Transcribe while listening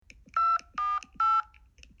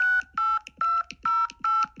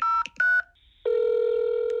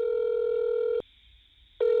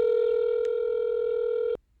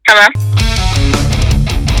Hello?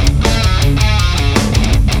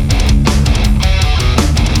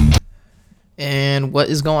 And what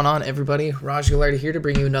is going on, everybody? Raj Gilardi here to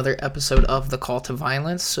bring you another episode of The Call to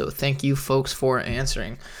Violence. So thank you, folks, for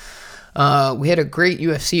answering. We had a great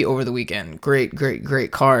UFC over the weekend.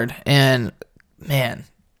 Great card. And, man,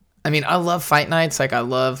 I mean, I love fight nights. Like, I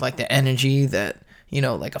love, like, the energy that, you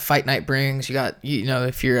know, like a fight night brings. You got, you know,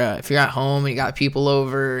 if you're at home and you got people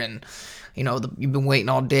over and, you know, you've been waiting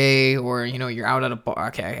all day, or, you know, you're out at a bar.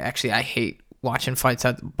 Okay, actually, I hate watching fights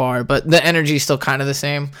at the bar, but the energy is still kind of the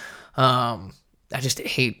same. I just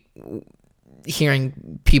hate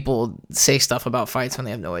hearing people say stuff about fights when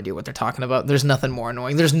they have no idea what they're talking about. There's nothing more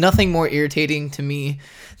annoying. There's nothing more irritating to me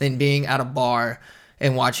than being at a bar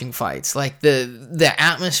and watching fights. Like, the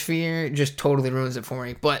atmosphere just totally ruins it for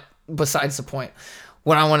me. But besides the point,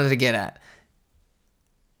 what I wanted to get at,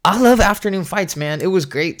 I love afternoon fights, man. It was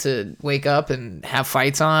great to wake up and have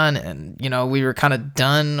fights on, and, you know, we were kind of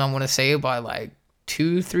done, I want to say, by like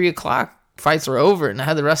 2-3 o'clock. Fights were over, and I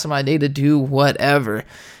had the rest of my day to do whatever.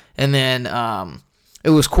 And then it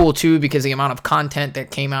was cool too, because the amount of content that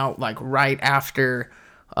came out like right after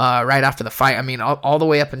the fight. I mean, all the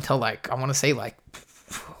way up until, like, I want to say like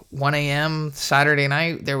 1 a.m. Saturday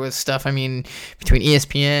night, there was stuff. I mean, between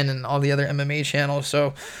ESPN and all the other MMA channels.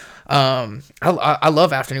 So I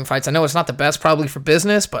love afternoon fights. I know it's not the best probably for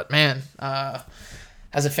business, but man,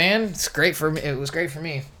 as a fan, it's great for me. It was great for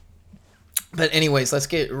me. But anyways, let's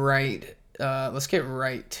get right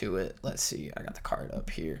to it. Let's see. I got the card up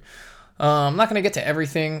here. I'm not going to get to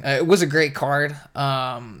everything. It was a great card.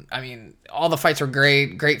 I mean, all the fights were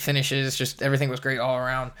great finishes. Just everything was great all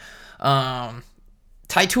around.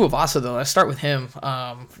 Tai Tuivasa, though, let's start with him.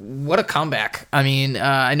 What a comeback. I mean,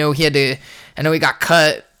 I know he got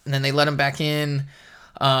cut, and then they let him back in.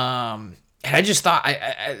 And I just thought,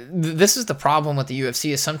 this is the problem with the UFC,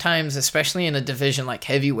 is sometimes, especially in a division like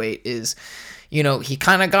heavyweight, is, you know, he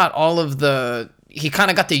kind of got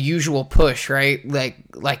the usual push, right?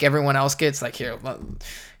 Like everyone else gets. Like, here,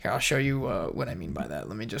 I'll show you what I mean by that.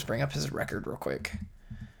 Let me just bring up his record real quick.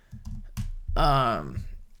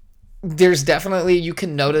 There's definitely, you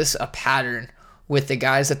can notice a pattern with the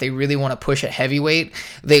guys that they really want to push at heavyweight.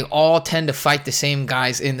 They all tend to fight the same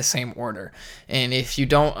guys in the same order. And if you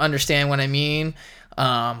don't understand what I mean,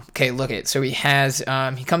 okay, look it. So he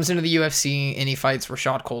comes into the UFC and he fights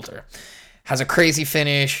Rashad Coulter. Has a crazy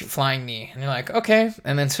finish, flying knee. And you're like, okay.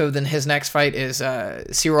 And then his next fight is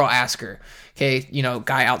Cyril Asker. Okay, you know,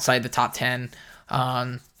 guy outside the top 10.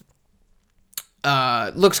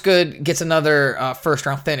 Looks good, gets another first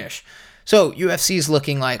round finish. So UFC's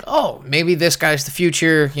looking like, oh, maybe this guy's the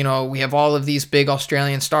future. You know, we have all of these big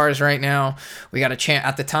Australian stars right now. We got a champ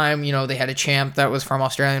at the time. You know, they had a champ that was from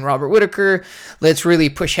Australian, Robert Whittaker. Let's really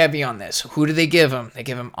push heavy on this. Who do they give him? They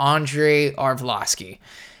give him Andrei Arlovski.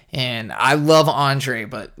 And I love Andre,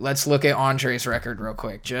 but let's look at Andre's record real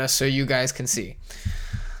quick, just so you guys can see.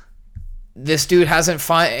 This dude hasn't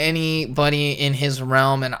fought anybody in his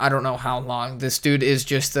realm, and I don't know how long. This dude is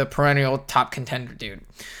just the perennial top contender dude.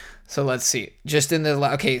 So let's see. Just in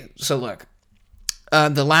the so look,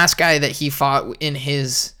 the last guy that he fought in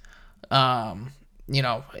his, in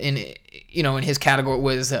his category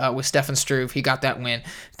was Stefan Struve. He got that win.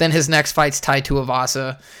 Then his next fight's Tai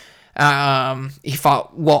Tuivasa. He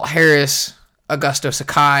fought Walt Harris, Augusto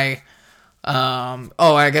Sakai.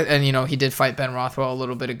 He did fight Ben Rothwell a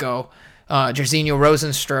little bit ago. Jairzinho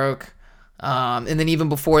Rosenstruck. And then even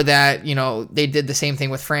before that, you know, they did the same thing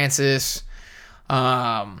with Francis.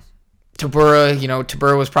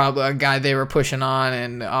 Tabura was probably a guy they were pushing on,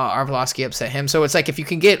 and Arlovski upset him. So it's like, if you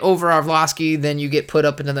can get over Arlovski, then you get put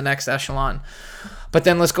up into the next echelon. But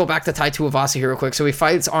then let's go back to Tai Tuivasa here real quick. So he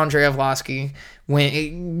fights Andrei Arlovski when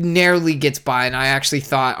it narrowly gets by, and I actually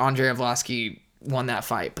thought Andrei Arlovski won that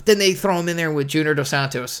fight. But then they throw him in there with Junior Dos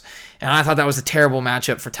Santos, and I thought that was a terrible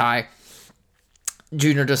matchup for Tai.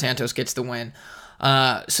 Junior Dos Santos gets the win.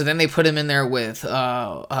 So then they put him in there with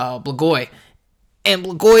Blagoy. And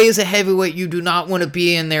Blagoy is a heavyweight you do not want to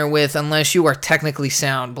be in there with unless you are technically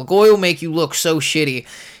sound. Blagoy will make you look so shitty.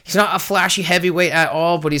 He's not a flashy heavyweight at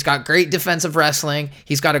all, but he's got great defensive wrestling.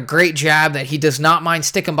 He's got a great jab that he does not mind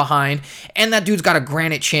sticking behind. And that dude's got a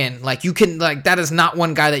granite chin. That is not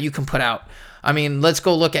one guy that you can put out. I mean, let's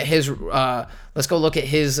go look at his resume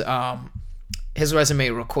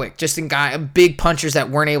real quick. Just in big punchers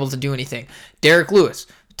that weren't able to do anything. Derek Lewis,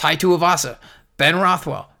 Tai Tuivasa, Ben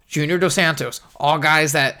Rothwell, Junior Dos Santos, all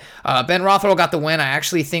guys that Ben Rothwell got the win. I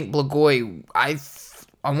actually think Blagoy, I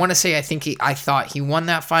want to say I thought he won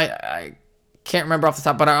that fight. I can't remember off the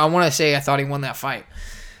top, but I want to say I thought he won that fight.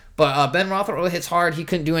 But Ben Rothwell hits hard. He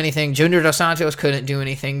couldn't do anything. Junior Dos Santos couldn't do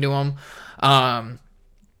anything to him.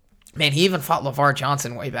 Man, he even fought LeVar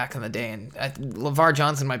Johnson way back in the day, and LeVar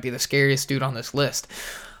Johnson might be the scariest dude on this list.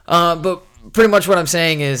 But pretty much what I'm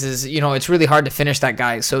saying is it's really hard to finish that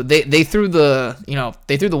guy. So they threw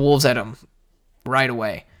the wolves at him right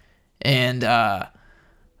away, and I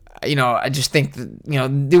just think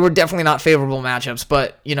that, they were definitely not favorable matchups.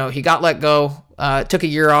 But he got let go, took a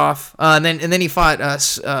year off, and then he fought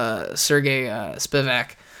Sergey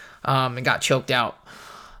Spivak, and got choked out.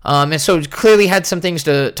 And so clearly had some things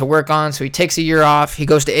to work on. So he takes a year off. He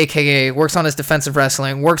goes to AKA, works on his defensive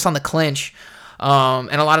wrestling, works on the clinch, and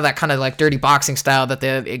a lot of that kind of like dirty boxing style that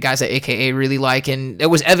the guys at AKA really like. And it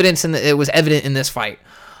was evident in this fight.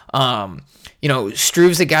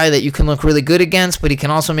 Struve's a guy that you can look really good against, but he can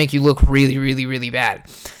also make you look really, really, really bad.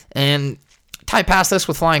 And Ty passed this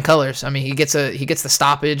with flying colors. I mean, he gets the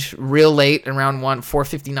stoppage real late in round 1,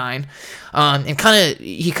 4:59, and he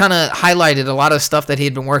kind of highlighted a lot of stuff that he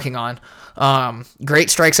had been working on. Great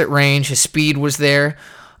strikes at range. His speed was there.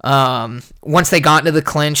 Once they got into the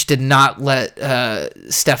clinch, did not let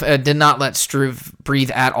Struve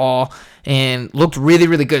breathe at all, and looked really,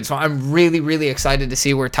 really good. So I'm really, really excited to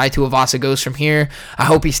see where Tai Tuivasa goes from here. I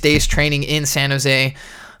hope he stays training in San Jose.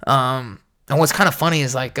 And what's kind of funny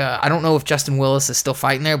is, I don't know if Justin Willis is still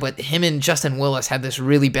fighting there, but him and Justin Willis had this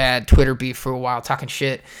really bad Twitter beef for a while, talking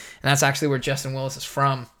shit. And that's actually where Justin Willis is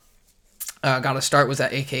from. Got to start was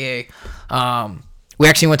at AKA. We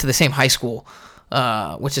actually went to the same high school,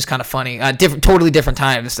 which is kind of funny. Totally different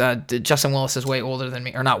times. Justin Willis is way older than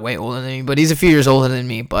me, or not way older than me, but he's a few years older than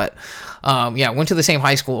me. But went to the same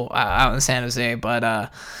high school out in San Jose.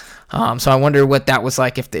 But so I wonder what that was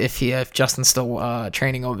like if Justin's still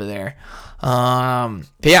training over there. But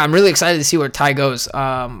yeah, I'm really excited to see where Ty goes.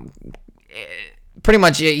 Pretty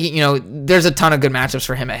much, there's a ton of good matchups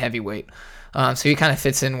for him at heavyweight. So he kind of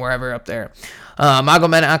fits in wherever up there.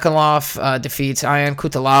 Magomed Ankalaev defeats Ian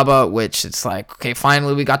Cutelaba, which it's like, okay,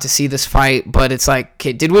 finally we got to see this fight, but it's like,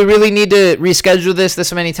 okay, did we really need to reschedule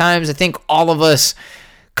this many times? I think all of us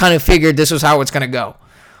kind of figured this was how it's going to go.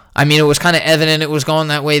 I mean, it was kind of evident it was going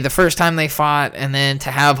that way the first time they fought, and then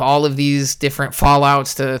to have all of these different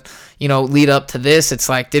fallouts to, lead up to this, it's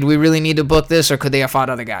like, did we really need to book this, or could they have fought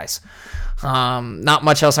other guys? Not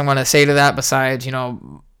much else I'm going to say to that besides,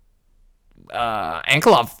 Ankalaev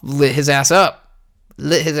lit his ass up.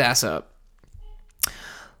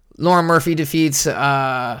 Lauren Murphy defeats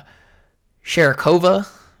Sharikova.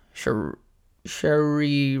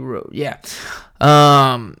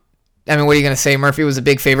 I mean, what are you going to say? Murphy was a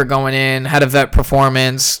big favorite going in, had a vet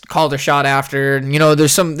performance, called her shot after. And,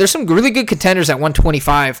 there's some really good contenders at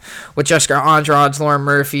 125 with Jessica Andrade, Lauren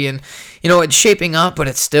Murphy, and, it's shaping up, but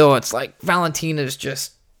it's like Valentina's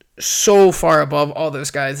just so far above all those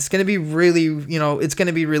guys. It's going to be really,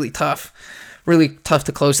 really tough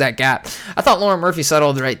to close that gap. I thought Lauren Murphy said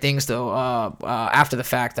all the right things, though, after the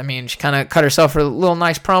fact. I mean, she kind of cut herself for a little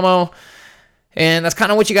nice promo. And that's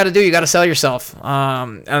kind of what you got to do. You got to sell yourself. I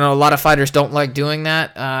know a lot of fighters don't like doing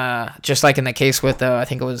that. Just like in the case with, I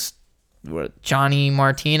think it was Johnny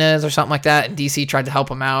Martinez or something like that. And DC tried to help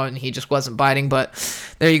him out, and he just wasn't biting. But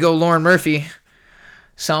there you go, Lauren Murphy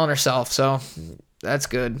selling herself. So that's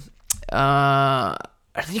good. You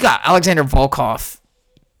got Alexander Volkov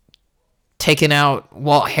taking out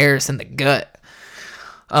Walt Harris in the gut.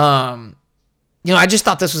 I just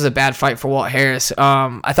thought this was a bad fight for Walt Harris.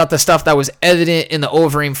 I thought the stuff that was evident in the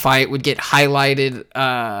Overeem fight would get highlighted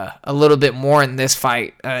a little bit more in this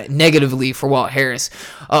fight negatively for Walt Harris.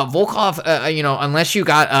 Volkov, unless you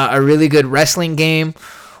got a really good wrestling game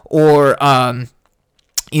or,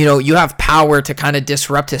 you have power to kind of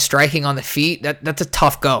disrupt his striking on the feet, that's a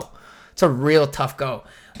tough go. It's a real tough go.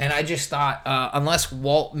 And I just thought, unless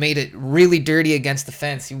Walt made it really dirty against the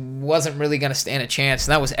fence, he wasn't really going to stand a chance.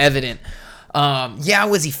 And that was evident.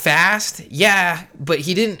 Was he fast? Yeah, but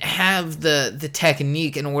he didn't have the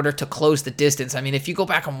technique in order to close the distance. I mean, if you go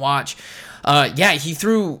back and watch,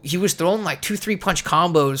 he was throwing like 2-3 punch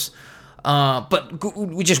combos, but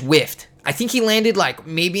we just whiffed. I think he landed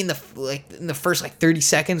maybe in the first 30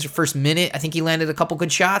 seconds or first minute. I think he landed a couple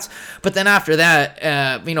good shots, but then after that,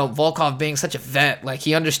 Volkov being such a vet,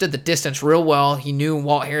 he understood the distance real well. He knew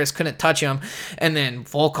Walt Harris couldn't touch him, and then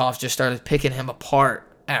Volkov just started picking him apart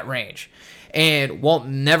at range. And Walt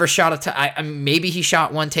never shot maybe he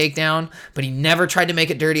shot one takedown, but he never tried to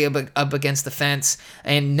make it dirty up against the fence,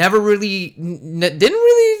 and didn't really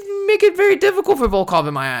make it very difficult for Volkov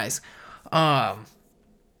in my eyes.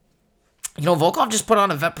 Volkov just put on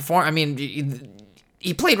a vet performance. I mean,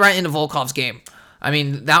 he played right into Volkov's game. I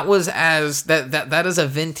mean, that was that is a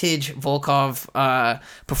vintage Volkov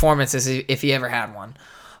performance as if he ever had one.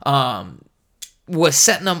 Was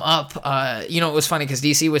setting him up. It was funny because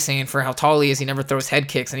DC was saying for how tall he is, he never throws head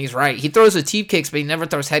kicks, and he's right. He throws the teep kicks, but he never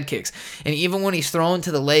throws head kicks. And even when he's thrown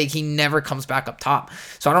to the leg, he never comes back up top.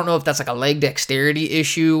 So I don't know if that's like a leg dexterity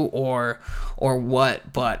issue or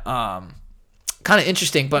what, but kind of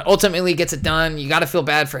interesting. But ultimately gets it done. You got to feel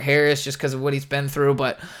bad for Harris just because of what he's been through.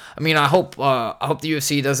 But I mean, I hope the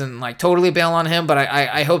UFC doesn't like totally bail on him. But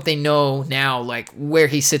I hope they know now like where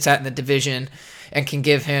he sits at in the division and can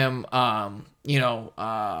give him some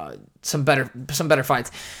better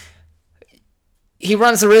fights. He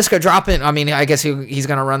runs the risk of dropping. I mean, I guess he's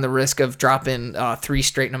going to run the risk of dropping 3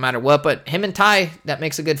 straight no matter what. But him and Ty, that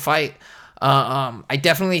makes a good fight. I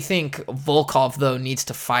definitely think Volkov though needs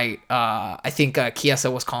to fight. I think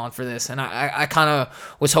Chiesa was calling for this, and I kind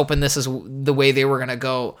of was hoping this is the way they were going to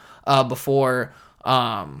go before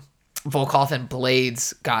Volkov and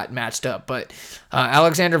Blades got matched up. But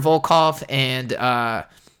Alexander Volkov and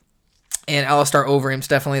Alistair Overeem's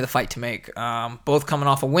definitely the fight to make. Both coming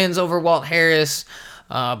off of wins over Walt Harris,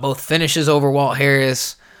 both finishes over Walt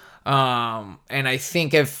Harris. And I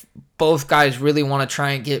think if both guys really want to try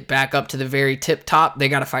and get back up to the very tip top, they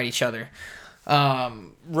got to fight each other.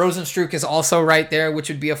 Rosenstruck is also right there, which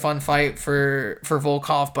would be a fun fight for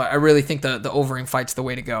Volkov, but I really think the Overeem fight's the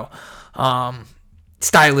way to go.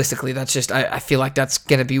 Stylistically, that's just I feel like that's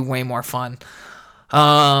gonna be way more fun.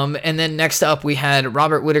 And then next up we had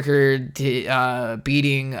Robert Whittaker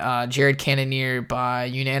beating Jared Cannonier by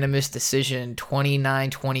unanimous decision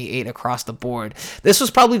 29-28 across the board. This was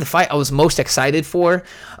probably the fight I was most excited for.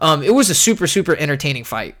 It was a super entertaining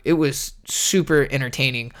fight. It was super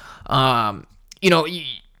entertaining. It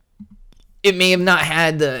may have not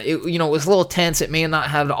had it was a little tense. It may have not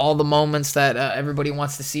had all the moments that everybody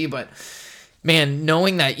wants to see, but man,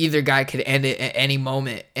 knowing that either guy could end it at any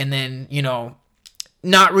moment, and then,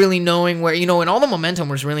 not really knowing where, and all the momentum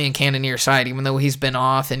was really in Cannonier's side, even though he's been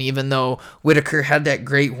off, and even though Whittaker had that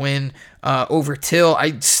great win over Till,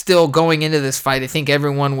 I still, going into this fight, I think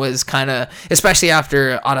everyone was kind of, especially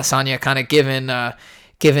after Adesanya kind of given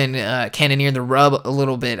Cannonier the rub a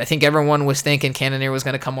little bit, I think everyone was thinking Cannonier was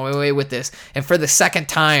going to come away with this, and for the second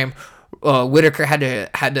time, Whittaker had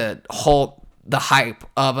to halt the hype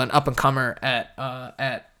of an up-and-comer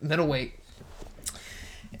at middleweight.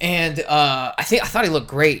 And I thought he looked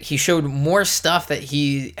great. He showed more stuff that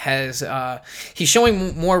he has. He's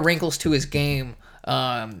showing more wrinkles to his game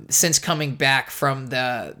since coming back from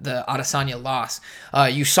the Adesanya loss.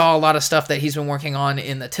 You saw a lot of stuff that he's been working on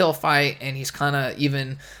in the Till fight, and he's kind of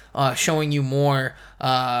even showing you more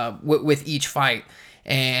with each fight.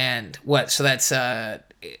 And so that's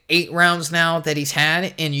 8 rounds now that he's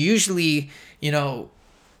had, and usually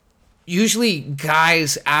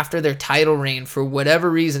guys after their title reign, for whatever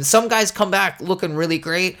reason, some guys come back looking really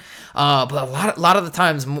great, but a lot of the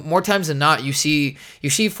times, more times than not, you see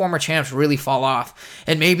former champs really fall off,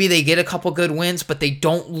 and maybe they get a couple good wins, but they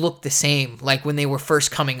don't look the same like when they were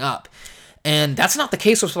first coming up. And that's not the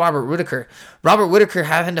case with Robert Whittaker. Robert Whittaker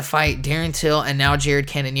having to fight Darren Till and now Jared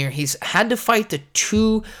Cannonier. He's had to fight the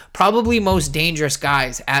 2 probably most dangerous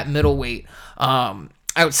guys at middleweight,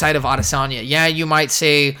 outside of Adesanya. Yeah, you might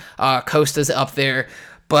say Costa's up there,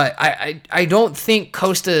 but I don't think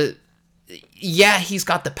Costa, yeah, he's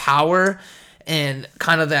got the power and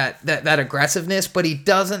kind of that aggressiveness, but he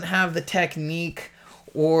doesn't have the technique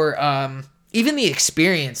or even the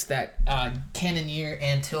experience that Cannonier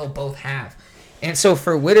and Till both have. And so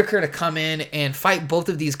for Whittaker to come in and fight both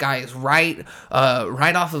of these guys right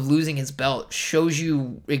off of losing his belt shows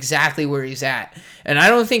you exactly where he's at. And I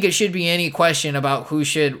don't think it should be any question about who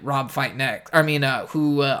should Rob fight next. I mean,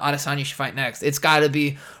 who Adesanya should fight next. It's got to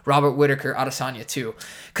be Robert Whittaker, Adesanya too.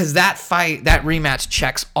 Because that fight, that rematch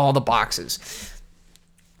checks all the boxes.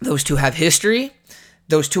 Those two have history.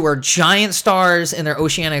 Those two are giant stars in their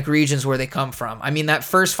oceanic regions where they come from. I mean, that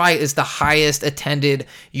first fight is the highest attended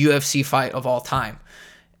UFC fight of all time.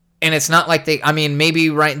 And it's not like they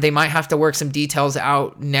might have to work some details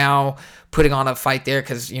out now putting on a fight there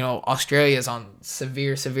because, Australia is on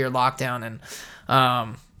severe lockdown. And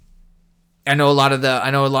I know a lot of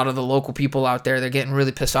the local people out there, they're getting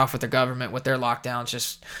really pissed off with their government with their lockdowns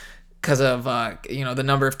just because of the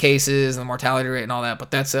number of cases and the mortality rate and all that, but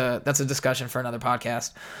that's a discussion for another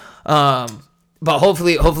podcast. But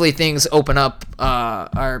hopefully things open up,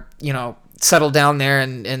 or settle down there,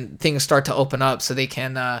 and things start to open up so they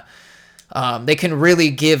can they can really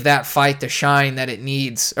give that fight the shine that it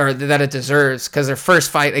needs or that it deserves, because their first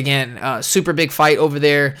fight, again, super big fight over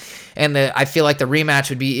there, and I feel like the rematch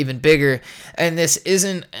would be even bigger. And this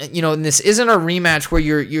isn't a rematch where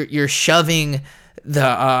you're shoving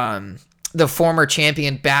the former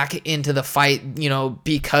champion back into the fight,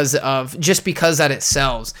 because that it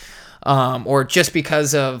sells, or just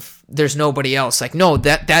because of there's nobody else. Like, no,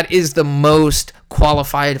 that is the most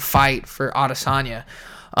qualified fight for Adesanya.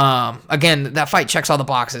 Again, that fight checks all the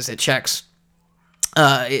boxes. It checks,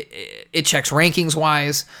 it checks rankings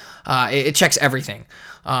wise. It checks everything.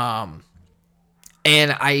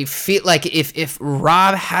 And I feel like if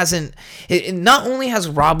Rob hasn't, not only has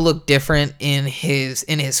Rob looked different in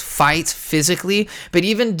his fights physically, but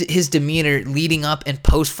even his demeanor leading up and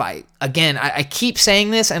post fight. Again, I keep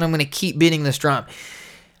saying this, and I'm going to keep beating this drum.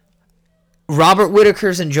 Robert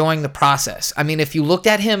Whittaker's enjoying the process. I mean, if you looked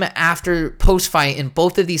at him after post-fight in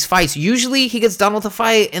both of these fights, usually he gets done with the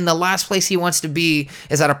fight and the last place he wants to be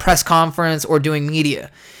is at a press conference or doing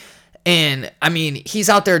media. And I mean, he's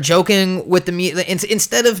out there joking with the media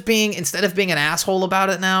instead of being an asshole about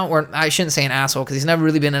it now, or I shouldn't say an asshole because he's never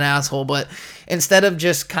really been an asshole, but instead of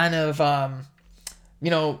just kind of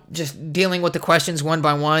just dealing with the questions one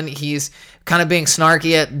by one, he's kind of being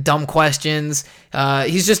snarky at dumb questions.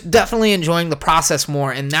 He's just definitely enjoying the process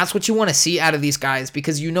more, and that's what you want to see out of these guys,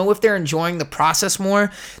 because if they're enjoying the process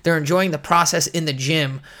more, they're enjoying the process in the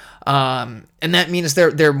gym, and that means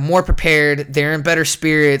they're more prepared, they're in better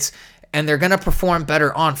spirits, and they're gonna perform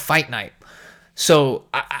better on fight night. So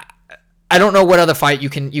I don't know what other fight you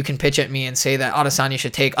can pitch at me and say that Adesanya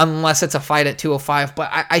should take, unless it's a fight at 205. But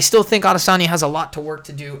I still think Adesanya has a lot to work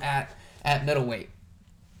to do at middleweight.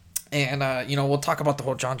 And we'll talk about the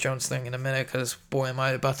whole John Jones thing in a minute, because boy, am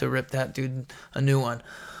I about to rip that dude a new one.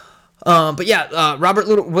 But yeah,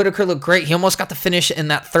 Robert Whittaker looked great. He almost got the finish in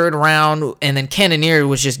that third round, and then Cannonier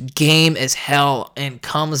was just game as hell and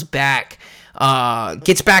comes back,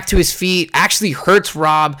 gets back to his feet, actually hurts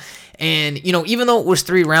Rob. And, even though it was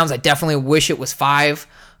 3 rounds, I definitely wish it was 5.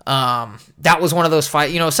 That was one of those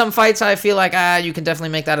fights. Some fights I feel like, you can definitely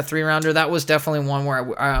make that a 3-rounder. That was definitely one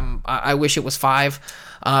where I wish it was 5,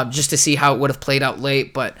 just to see how it would have played out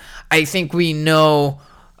late. But I think we know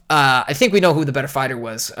who the better fighter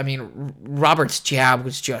was. I mean, Robert's jab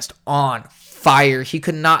was just on fire. He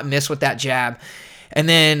could not miss with that jab. And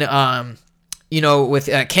then, with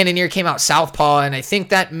Cannonier came out southpaw, and I think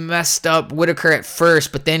that messed up Whittaker at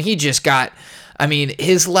first, but then he just got,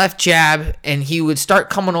 his left jab, and he would start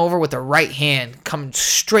coming over with the right hand, coming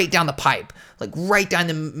straight down the pipe, like right down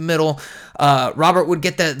the middle. Robert would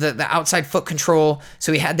get the outside foot control,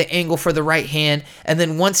 so he had the angle for the right hand, and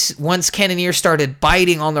then once Cannonier started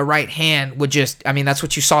biting on the right hand, that's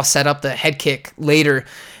what you saw set up the head kick later,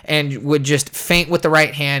 and would just feint with the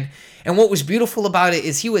right hand. And what was beautiful about it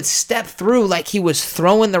is he would step through like he was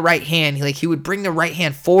throwing the right hand. Like he would bring the right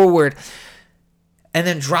hand forward and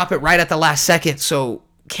then drop it right at the last second. So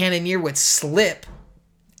Cannonier would slip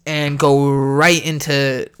and go right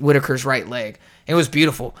into Whittaker's right leg. It was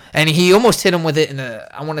beautiful. And he almost hit him with it in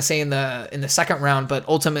the second round, but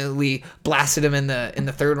ultimately blasted him in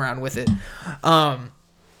the third round with it.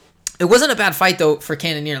 It wasn't a bad fight though for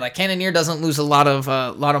Cannonier. Like, Cannonier doesn't lose a lot of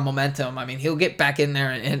momentum. He'll get back in there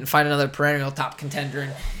and find another perennial top contender,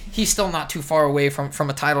 and he's still not too far away from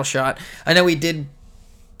a title shot. I know he did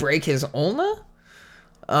break his ulna.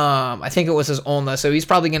 I think it was his ulna, so he's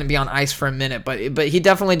probably going to be on ice for a minute. But he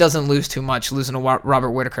definitely doesn't lose too much losing to Robert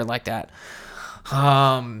Whittaker like that.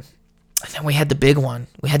 And then we had the big one.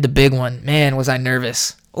 Man, was I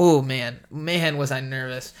nervous. Oh man, was I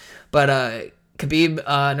nervous. But Khabib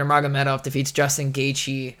Nurmagomedov defeats Justin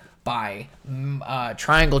Gaethje by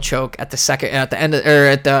triangle choke at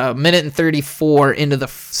the minute and 34 into the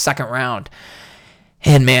second round.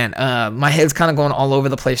 And man, my head's kind of going all over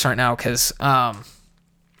the place right now, because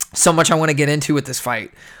so much I want to get into with this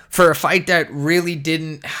fight. For a fight that really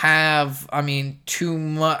didn't have, too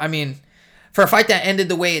much. For a fight that ended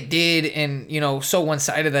the way it did, and so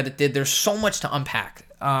one-sided that it did, there's so much to unpack.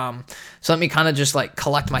 So let me kind of just like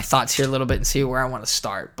collect my thoughts here a little bit and see where I want to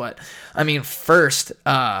start. But first,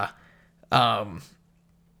 Khabib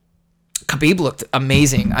looked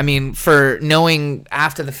amazing. For knowing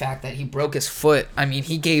after the fact that he broke his foot,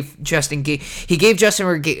 he gave Justin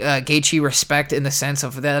Gaethje respect in the sense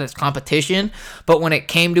of that it's competition. But when it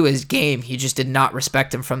came to his game, he just did not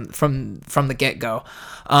respect him from the get-go.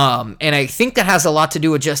 And I think that has a lot to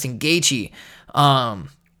do with Justin Gaethje.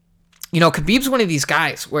 Khabib's one of these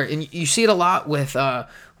guys where, and you see it a lot with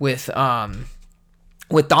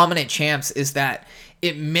dominant champs, is that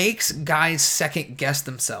it makes guys second guess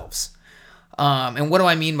themselves. And what do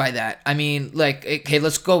I mean by that? I mean, like, okay,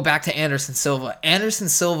 let's go back to Anderson Silva. Anderson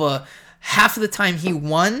Silva, half of the time he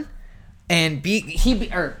won and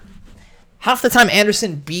half the time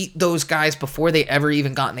Anderson beat those guys before they ever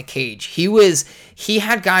even got in the cage. He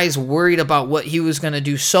had guys worried about what he was going to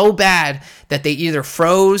do so bad that they either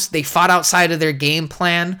froze, they fought outside of their game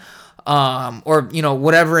plan, or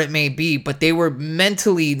whatever it may be, but they were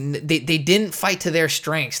mentally, they didn't fight to their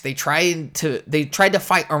strengths. They tried to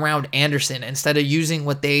fight around Anderson instead of using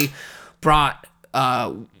what they brought,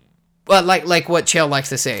 like what Chael likes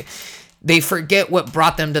to say, they forget what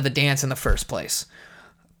brought them to the dance in the first place.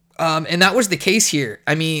 And that was the case here.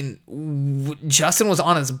 I mean, Justin was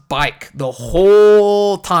on his bike the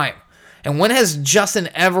whole time. And when has Justin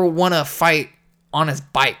ever won a fight on his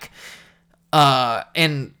bike?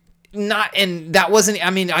 And that wasn't,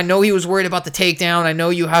 I mean, I know he was worried about the takedown. I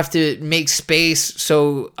know you have to make space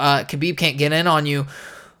so Khabib can't get in on you.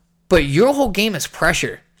 But your whole game is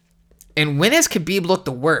pressure. And when has Khabib looked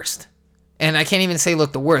the worst? And I can't even say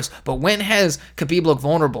look the worst, but when has Khabib looked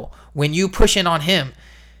vulnerable? When you push in on him.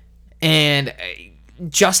 And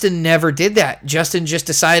Justin never did that. Justin just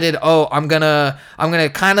decided, I'm gonna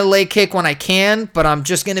kind of lay kick when I can, but I'm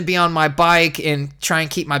just gonna be on my bike and try and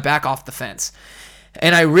keep my back off the fence.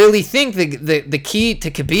 And I really think the key to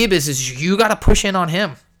Khabib is you got to push in on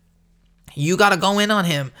him. You got to go in on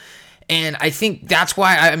him. And I think that's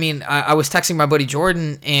why, I was texting my buddy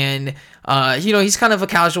Jordan, and, he's kind of a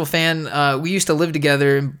casual fan. We used to live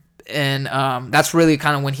together, and that's really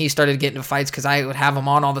kind of when he started getting into fights, because I would have him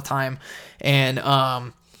on all the time. And,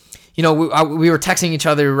 we were texting each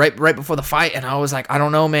other right before the fight, and I was like, I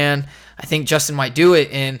don't know, man. I think Justin might do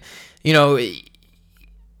it. And,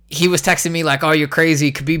 he was texting me like, oh, you're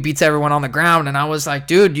crazy. Khabib beats everyone on the ground. And I was like,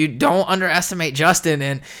 dude, you don't underestimate Justin.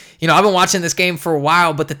 And, I've been watching this game for a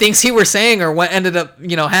while, but the things he was saying are what ended up,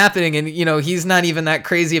 happening. And, he's not even that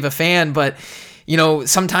crazy of a fan. But,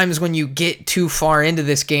 sometimes when you get too far into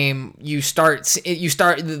this game,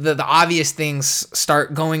 the obvious things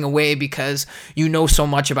start going away because you know so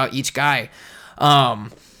much about each guy.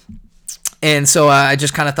 And so I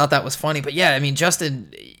just kind of thought that was funny. But yeah, I mean,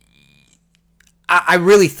 Justin, I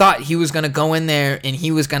really thought he was going to go in there and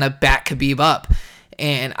he was going to back Khabib up.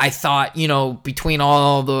 And I thought, between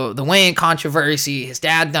all the weighing controversy, his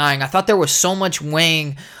dad dying, I thought there was so much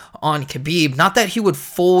weighing on Khabib. Not that he would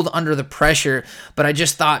fold under the pressure, but I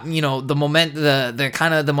just thought,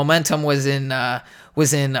 the momentum was in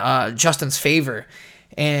Justin's favor.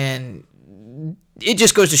 And it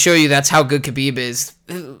just goes to show you that's how good Khabib is.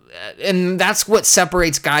 And that's what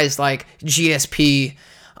separates guys like GSP,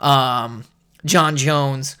 John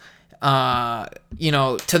Jones, to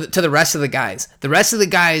the rest of the guys. The rest of the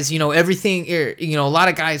guys, everything, a lot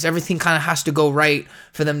of guys, everything kind of has to go right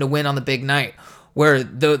for them to win on the big night. Where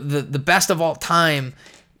the best of all time,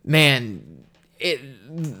 man,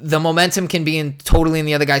 the momentum can be totally in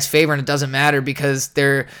the other guy's favor, and it doesn't matter because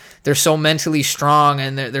they're so mentally strong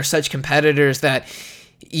and they're such competitors that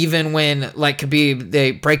even when, like Khabib,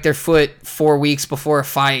 they break their foot 4 weeks before a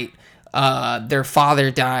fight, their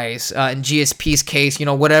father dies, in GSP's case,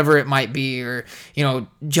 whatever it might be, or,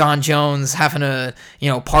 John Jones having to,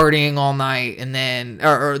 partying all night and then,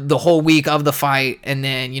 or the whole week of the fight. And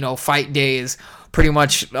then, fight day is pretty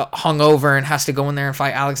much hungover and has to go in there and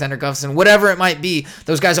fight Alexander Gustafsson, whatever it might be.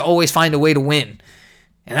 Those guys always find a way to win.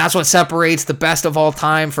 And that's what separates the best of all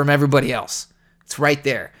time from everybody else. It's right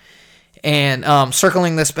there. And,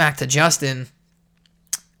 circling this back to Justin,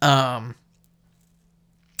 I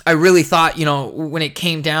really thought, when it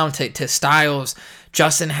came down to styles,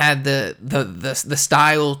 Justin had the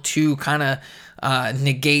style to kind of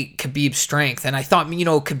negate Khabib's strength. And I thought,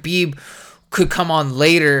 Khabib could come on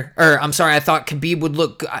later, I thought Khabib would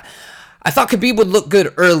look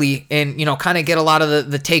good early and, kind of get a lot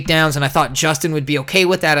of the takedowns. And I thought Justin would be okay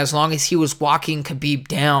with that as long as he was walking Khabib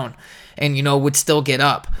down and, would still get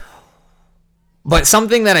up. But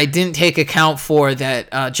something that I didn't take account for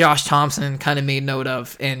that Josh Thompson kind of made note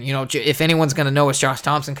of, and, if anyone's going to know, it's Josh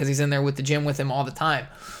Thompson because he's in there with the gym with him all the time.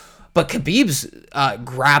 But Khabib's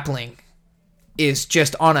grappling is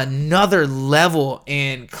just on another level,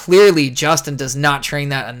 and clearly Justin does not train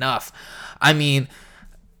that enough. I mean,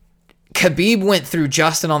 Khabib went through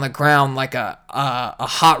Justin on the ground like a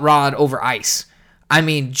hot rod over ice. I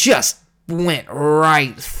mean, just went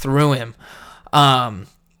right through him. Go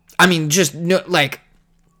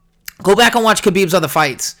back and watch Khabib's other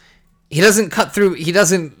fights. He doesn't cut through. He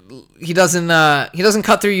doesn't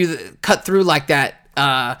cut through like that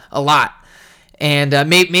a lot. And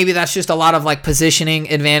maybe that's just a lot of like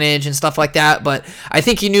positioning advantage and stuff like that. But I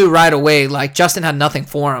think he knew right away, like Justin had nothing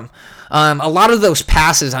for him. A lot of those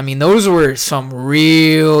passes, I mean, those were some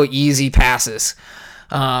real easy passes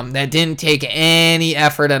that didn't take any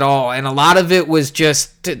effort at all. And a lot of it was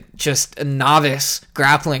just a novice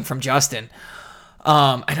grappling from Justin.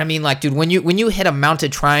 And I mean, like, dude, when you hit a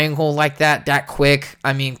mounted triangle like that quick,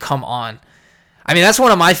 I mean, come on. I mean, that's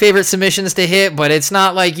one of my favorite submissions to hit, but it's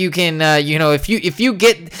not like you can, if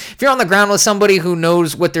you're on the ground with somebody who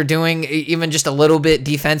knows what they're doing, even just a little bit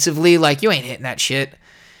defensively, like, you ain't hitting that shit.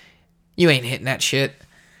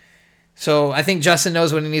 So I think Justin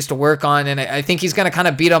knows what he needs to work on, and I think he's gonna kind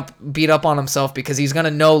of beat up on himself, because he's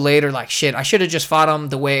gonna know later, like, shit, I should have just fought him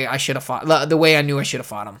the way I knew I should have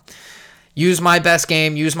fought him. Use my best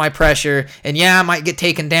game, use my pressure, and yeah, I might get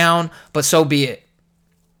taken down, but so be it.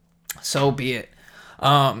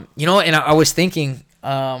 And I was thinking,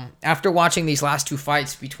 after watching these last two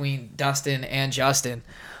fights between Dustin and Justin,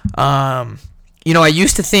 I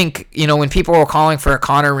used to think, when people were calling for a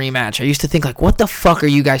Conor rematch, I used to think, like, what the fuck are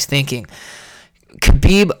you guys thinking?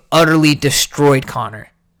 Khabib utterly destroyed Conor.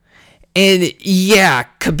 And yeah,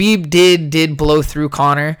 Khabib did blow through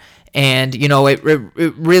Conor, and, it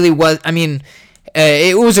really was, I mean,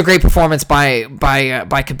 it was a great performance by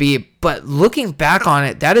Khabib, but looking back on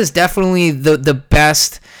it, that is definitely the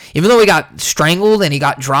best. Even though he got strangled and he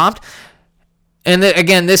got dropped, and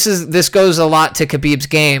again, this goes a lot to Khabib's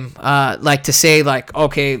game. Like, to say, like,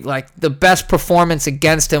 okay, like, the best performance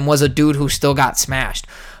against him was a dude who still got smashed.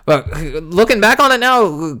 But looking back on it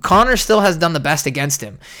now, Conor still has done the best against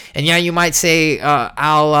him. And yeah, you might say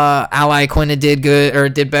Al Iaquinta did good, or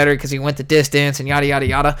did better because he went the distance and yada yada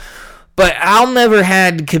yada. But Al never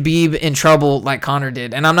had Khabib in trouble like Conor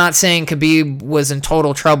did. And I'm not saying Khabib was in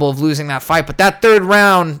total trouble of losing that fight, but that third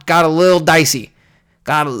round got a little dicey.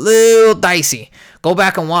 Go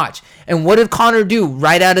back and watch. And what did Conor do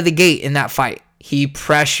right out of the gate in that fight? He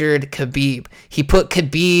pressured Khabib. He put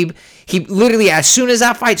Khabib, he literally, as soon as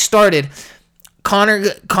that fight started,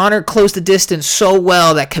 Conor closed the distance so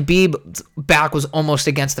well that Khabib's back was almost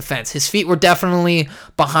against the fence. His feet were definitely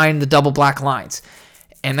behind the double black lines.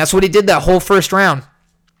 And that's what he did that whole first round.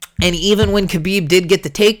 And even when Khabib did get the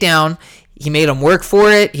takedown, he made him work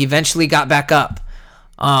for it. He eventually got back up.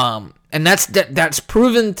 And that's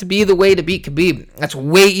proven to be the way to beat Khabib. That's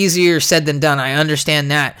way easier said than done. I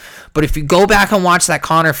understand that. But if you go back and watch that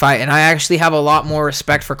Conor fight, and I actually have a lot more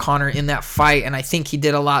respect for Conor in that fight, and I think he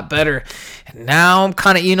did a lot better. And now I'm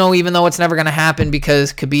kind of, even though it's never going to happen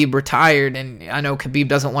because Khabib retired, and I know Khabib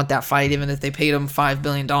doesn't want that fight even if they paid him $5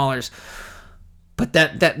 billion. But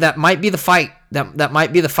that might be the fight. That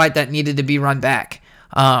might be the fight that needed to be run back.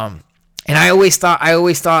 And I always thought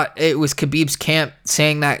it was Khabib's camp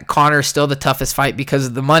saying that Conor is still the toughest fight because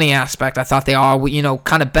of the money aspect. I thought they all,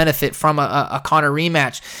 kind of benefit from a Conor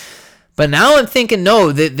rematch. But now I'm thinking,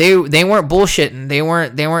 no, that they weren't bullshitting. They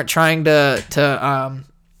weren't trying to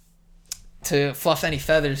fluff any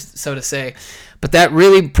feathers, so to say. But that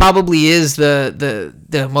really probably is the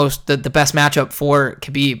best matchup for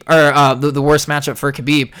Khabib, or the worst matchup for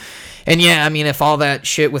Khabib. And yeah, I mean, if all that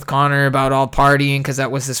shit with Conor about all partying, because that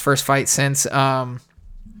was his first fight since coming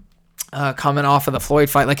off of the Floyd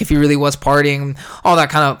fight, like if he really was partying, all that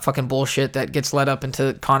kind of fucking bullshit that gets led up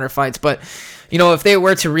into Conor fights. But, if they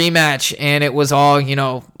were to rematch and it was all,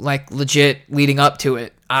 like legit leading up to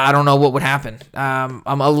it, I don't know what would happen. I'm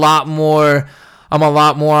a lot more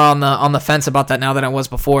on the fence about that now than I was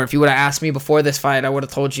before. If you would have asked me before this fight, I would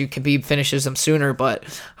have told you Khabib finishes him sooner, but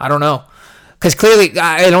I don't know. Because clearly,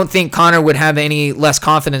 I don't think Conor would have any less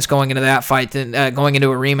confidence going into that fight than going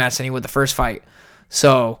into a rematch than he would the first fight.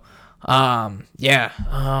 So, yeah.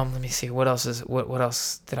 Let me see. What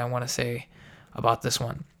else did I want to say about this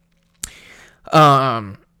one?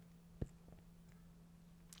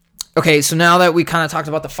 Okay, so now that we kind of talked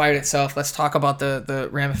about the fight itself, let's talk about the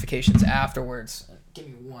ramifications afterwards. Give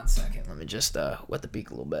me 1 second. Let me just wet the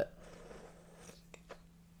beak a little bit.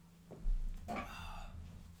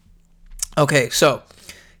 Okay, so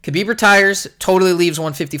Khabib retires, totally leaves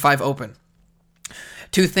 155 open.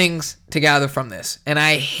 Two things to gather from this. And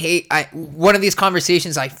one of these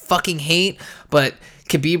conversations I fucking hate, but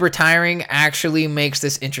Khabib retiring actually makes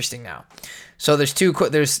this interesting now. So there's two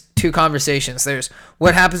conversations. There's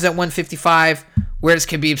what happens at 155, where does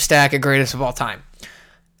Khabib stack at greatest of all time?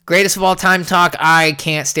 Greatest of all time talk, I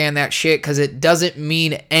can't stand that shit because it doesn't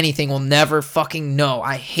mean anything. We'll never fucking know.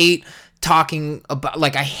 I hate talking about,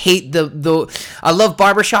 like, I hate I love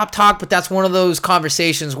barbershop talk, but that's one of those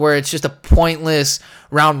conversations where it's just a pointless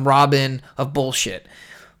round robin of bullshit.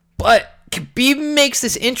 But Khabib makes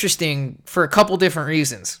this interesting for a couple different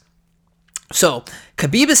reasons. So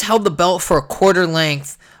Khabib has held the belt for a quarter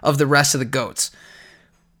length of the rest of the GOATs.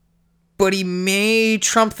 but he may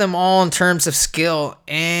trump them all in terms of skill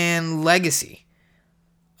and legacy.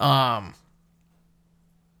 That's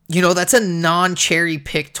a non-cherry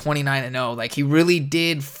pick 29-0. Like, he really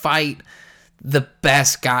did fight the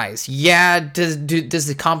best guys. Yeah, does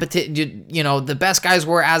the competition, the best guys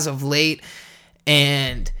were as of late,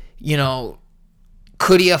 and,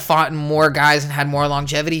 could he have fought more guys and had more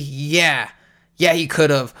longevity? Yeah, he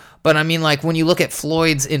could have. But I mean, like, when you look at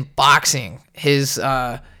Floyd's in boxing, his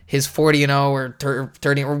 40-0 or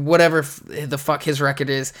 30 or whatever the fuck his record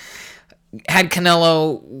is, had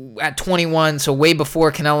Canelo at 21, so way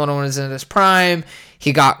before Canelo was in his prime.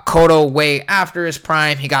 He got Cotto way after his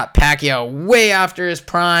prime. He got Pacquiao way after his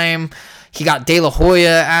prime. He got De La Hoya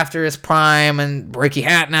after his prime, and Ricky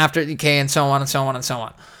Hatton after, and so on and so on and so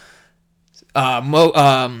on.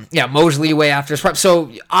 Mosley way after his prime.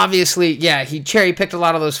 So obviously, he cherry picked a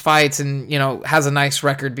lot of those fights, and has a nice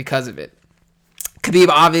record because of it. Khabib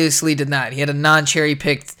obviously did not. He had a non-cherry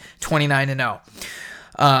picked 29-0.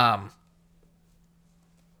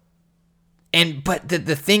 But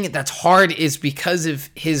the thing that's hard is because of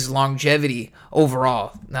his longevity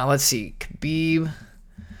overall. Now let's see, Khabib.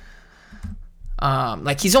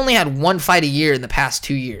 He's only had one fight a year in the past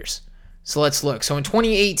 2 years. So let's look. So in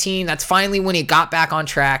 2018, that's finally when he got back on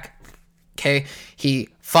track. Okay, he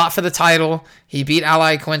fought for the title. He beat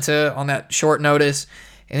Ali Quinta on that short notice,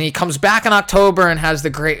 and he comes back in October and has the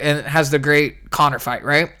great Conor fight,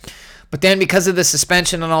 right? But then because of the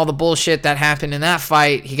suspension and all the bullshit that happened in that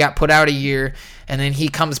fight, he got put out a year, and then he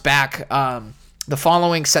comes back the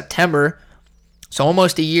following September, so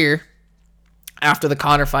almost a year after the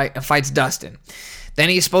Conor fight, and fights Dustin. Then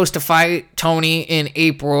he's supposed to fight Tony in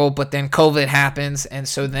April, but then COVID happens, and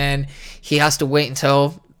so then he has to wait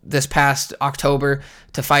until this past October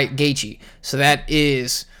to fight Gaethje. So that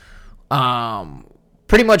is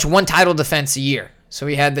pretty much one title defense a year. So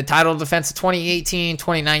he had the title defense of 2018,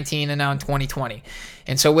 2019, and now in 2020.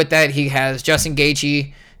 And so with that, he has Justin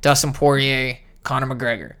Gaethje, Dustin Poirier, Conor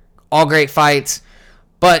McGregor. All great fights.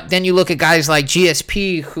 But then you look at guys like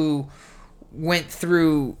GSP, who went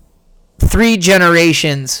through 3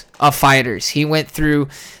 generations of fighters. He went through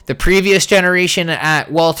the previous generation at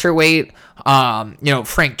welterweight,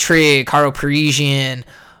 Frank Trigg, Caro Parisian,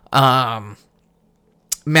 Matt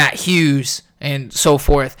Hughes, and so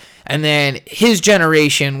forth. And then his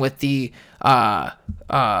generation with the here,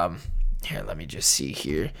 let me just see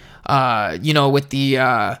here. With the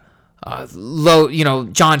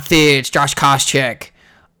John Fitch, Josh Koscheck,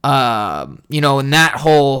 and that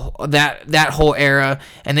whole era.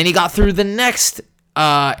 And then he got through the next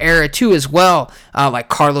era too as well, like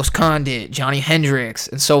Carlos Condit, Johnny Hendricks,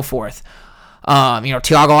 and so forth.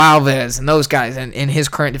 Thiago Alves and those guys in his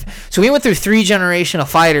current. So he went through 3 generation of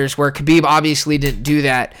fighters, where Khabib obviously didn't do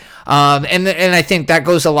that. And I think that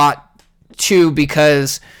goes a lot too,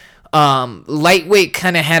 because lightweight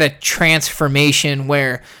kind of had a transformation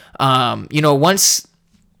where, once,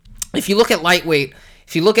 if you look at lightweight,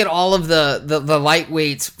 if you look at all of the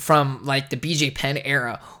lightweights from like the BJ Penn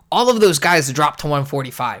era, all of those guys dropped to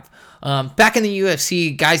 145. Back in the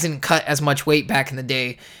UFC, guys didn't cut as much weight back in the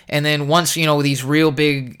day. And then once, these real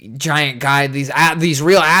big giant guys, these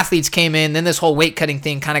real athletes came in, then this whole weight cutting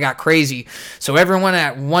thing kind of got crazy. So everyone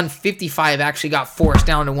at 155 actually got forced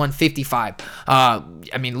down to 155.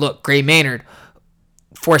 Look, Gray Maynard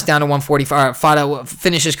forced down to 145,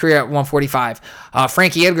 finished his career at 145.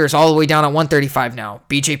 Frankie Edgar's all the way down at 135 now.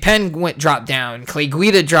 BJ Penn dropped down. Clay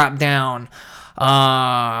Guida dropped down.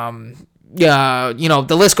 The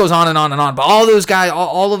list goes on and on and on. But all those guys,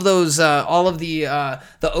 all of the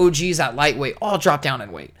OGs at lightweight all drop down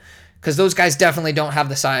in weight, because those guys definitely wouldn't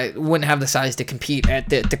have the size to compete at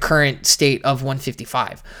the current state of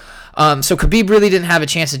 155. So Khabib really didn't have a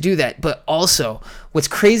chance to do that. But also, what's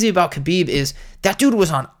crazy about Khabib is that dude was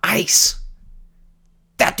on ice.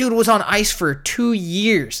 That dude was on ice for 2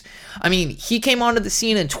 years. I mean, he came onto the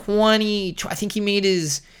scene in I think he made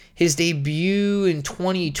his debut in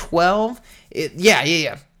 2012.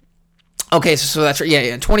 Yeah. Okay, so that's right. Yeah.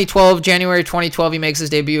 In 2012, January 2012, he makes his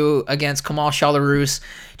debut against Kamal Shalarus,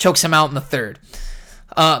 chokes him out in the 3rd.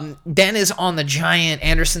 Then is on the giant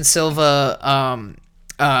Anderson Silva,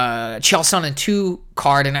 Chael Sonnen 2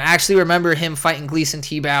 card, and I actually remember him fighting Gleason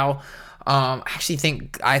Tebow.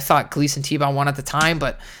 I thought Gleason Tebow won at the time,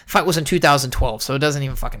 but the fight was in 2012, so it doesn't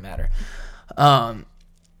even fucking matter.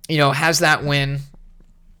 Has that win.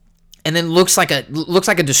 And then looks like a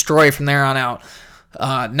destroyer from there on out.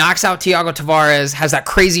 Knocks out Thiago Tavares. Has that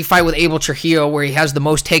crazy fight with Abel Trujillo where he has the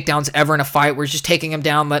most takedowns ever in a fight, where he's just taking him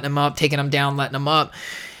down, letting him up, taking him down, letting him up.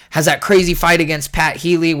 Has that crazy fight against Pat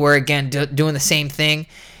Healy where, again, doing the same thing.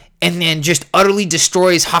 and then just utterly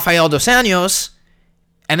destroys Rafael dos Anjos,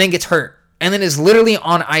 and then gets hurt, and then is literally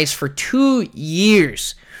on ice for 2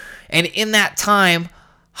 years. And in that time,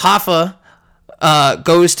 Rafa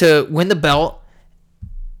goes to win the belt,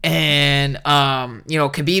 and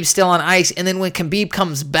Khabib's still on ice. And then when Khabib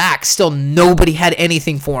comes back, still nobody had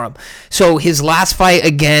anything for him. So his last fight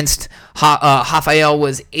against Rafael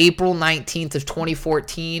was April 19th of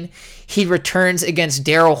 2014. He returns against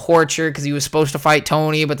Daryl Horcher because he was supposed to fight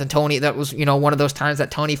Tony, but then Tony, that was one of those times that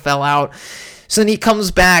Tony fell out. So then he comes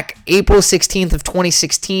back April 16th of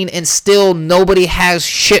 2016, and still nobody has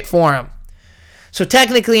shit for him. So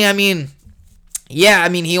technically, he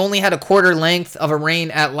only had a quarter length of a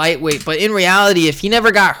reign at lightweight, but in reality, if he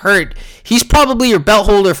never got hurt, he's probably your belt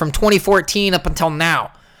holder from 2014 up until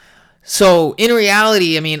now. So in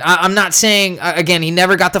reality, I'm not saying, again, he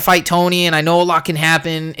never got to fight Tony, and I know a lot can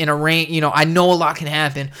happen in a reign, I know a lot can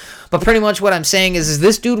happen, but pretty much what I'm saying is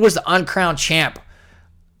this dude was the uncrowned champ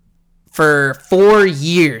for 4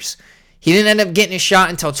 years. He didn't end up getting a shot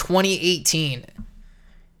until 2018.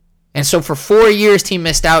 And so for 4 years, he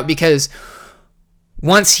missed out because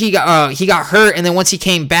once he got hurt, and then once he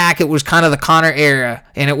came back, it was kind of the Conor era,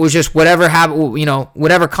 and it was just whatever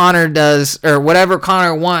whatever Conor does or whatever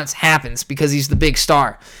Conor wants happens because he's the big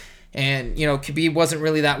star, and Khabib wasn't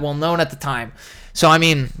really that well known at the time. So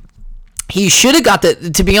he should have got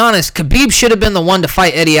to be honest, Khabib should have been the one to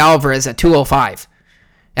fight Eddie Alvarez at 205,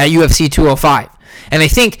 at UFC 205. And I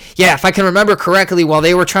think, if I can remember correctly, while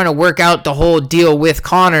they were trying to work out the whole deal with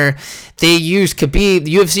Conor, they used Khabib,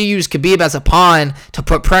 the UFC used Khabib as a pawn to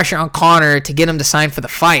put pressure on Conor to get him to sign for the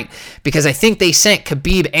fight. Because I think they sent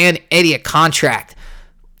Khabib and Eddie a contract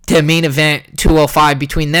to main event 205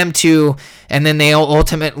 between them two, and then they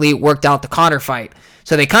ultimately worked out the Conor fight.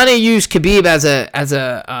 So they kind of used Khabib as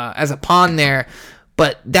a pawn there,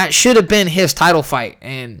 but that should have been his title fight.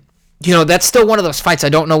 And that's still one of those fights I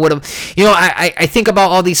don't know what. I think about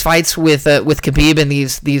all these fights with Khabib and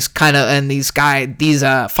these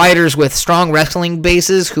fighters with strong wrestling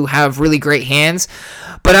bases who have really great hands.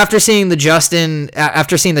 But after seeing the Justin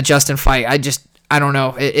fight, I don't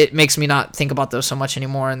know. It makes me not think about those so much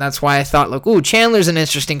anymore, and that's why I thought, look, Chandler's an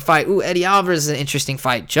interesting fight. Eddie Alvarez is an interesting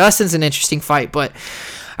fight. Justin's an interesting fight, but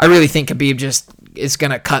I really think Khabib just is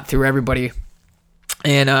gonna cut through everybody.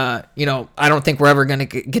 And, I don't think we're ever going to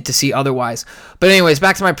get to see otherwise. But anyways,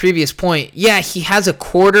 back to my previous point. Yeah, he has a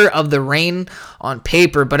quarter of the reign on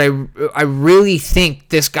paper, but I really think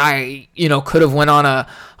this guy, could have went on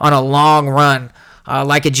a long run,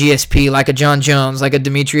 like a GSP, like a John Jones, like a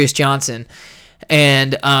Demetrius Johnson.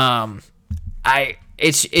 And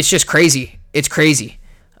it's just crazy. It's crazy.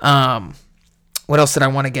 What else did I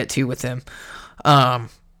want to get to with him?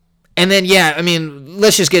 And then,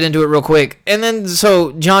 let's just get into it real quick. And then,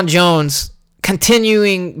 so John Jones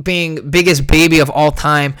continuing being biggest baby of all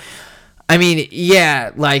time.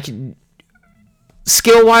 Skill-wise,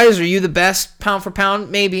 are you the best pound for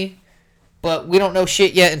pound? Maybe. But we don't know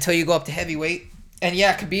shit yet until you go up to heavyweight. And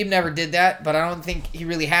Khabib never did that, but I don't think he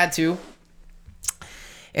really had to.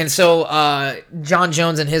 And so John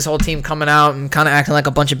Jones and his whole team coming out and kind of acting like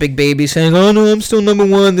a bunch of big babies, saying, oh, no, I'm still number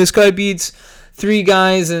one. This guy beats 3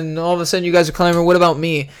 guys, and all of a sudden you guys are claiming, what about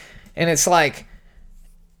me? And it's like,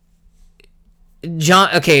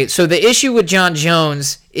 so the issue with John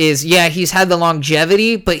Jones is, he's had the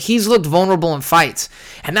longevity, but he's looked vulnerable in fights.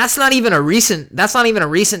 And that's not even a recent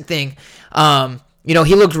thing.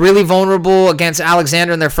 He looked really vulnerable against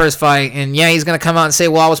Alexander in their first fight, and he's going to come out and say,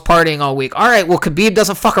 well, I was partying all week. All right, well, Khabib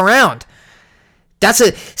doesn't fuck around.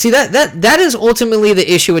 That is ultimately the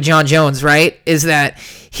issue with John Jones, right? Is that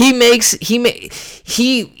he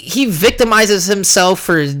victimizes himself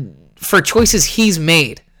for choices he's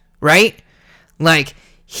made, right? Like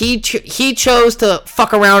he chose to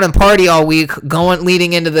fuck around and party all week,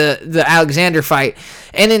 leading into the Alexander fight,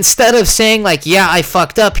 and instead of saying like, I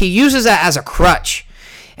fucked up, he uses that as a crutch.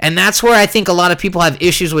 And that's where I think a lot of people have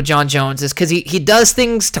issues with John Jones, is because he does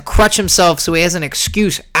things to crutch himself so he has an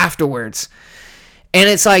excuse afterwards. And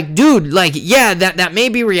it's like, dude, that may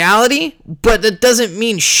be reality, but that doesn't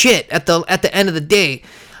mean shit at the end of the day.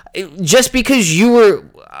 Just because you were,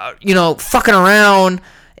 fucking around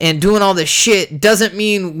and doing all this shit doesn't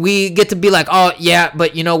mean we get to be like, oh, yeah,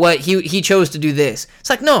 but you know what? He chose to do this. It's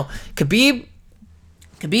like, no,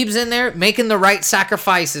 Khabib's in there making the right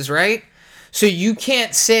sacrifices, right? So you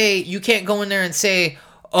can't go in there and say,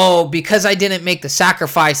 oh, because I didn't make the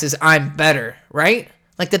sacrifices, I'm better, right?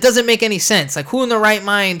 Like, that doesn't make any sense. Like, who in their right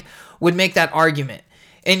mind would make that argument?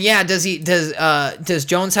 And does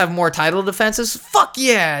Jones have more title defenses? Fuck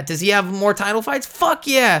yeah. Does he have more title fights? Fuck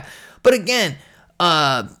yeah. But again,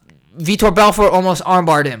 Vitor Belfort almost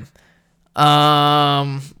armbarred him.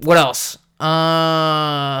 What else?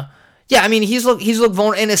 Yeah, I mean, he's looked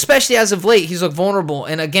vulnerable, and especially as of late, he's looked vulnerable.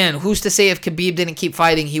 And again, who's to say if Khabib didn't keep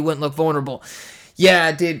fighting, he wouldn't look vulnerable?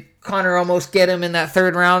 Yeah, did Conor almost get him in that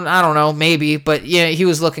third round? I don't know, maybe, but yeah, he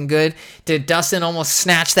was looking good. Did Dustin almost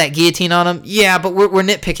snatch that guillotine on him? Yeah, but we're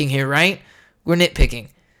nitpicking here, right? We're nitpicking.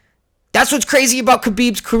 That's what's crazy about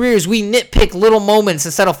Khabib's career is we nitpick little moments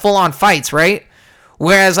instead of full-on fights, right?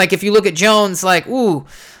 Whereas, like, if you look at Jones, like,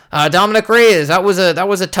 Dominic Reyes, that was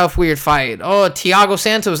a tough, weird fight. Oh, Thiago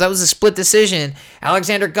Santos, that was a split decision.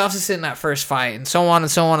 Alexander Gustafsson, that first fight, and so on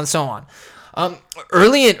and so on and so on.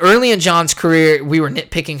 Early in John's career, we were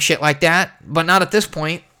nitpicking shit like that, but not at this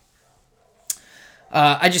point.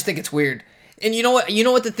 I just think it's weird. And you know what? You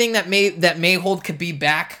know what the thing that may hold Khabib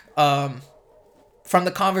back from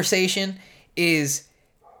the conversation is,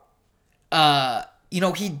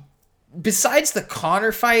 he. Besides the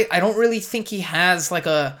Conor fight, I don't really think he has like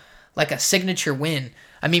a signature win.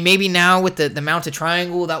 I mean, maybe now with the mounted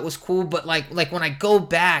triangle, that was cool, but like when I go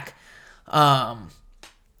back, that's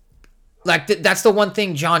the one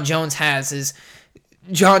thing John Jones has is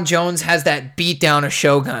John Jones has that beatdown of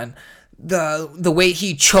Shogun. The way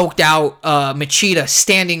he choked out Machida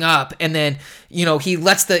standing up, and then he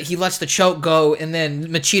lets the choke go, and then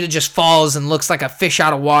Machida just falls and looks like a fish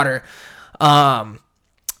out of water.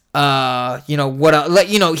 He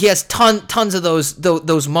has tons of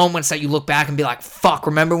those moments that you look back and be like, fuck,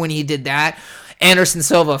 remember when he did that? Anderson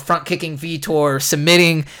Silva front kicking Vitor,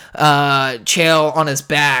 submitting Chael on his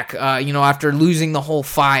back, after losing the whole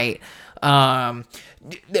fight,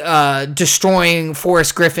 destroying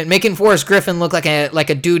Forrest Griffin, making Forrest Griffin look like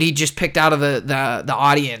a dude he just picked out of the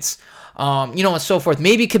audience. And so forth.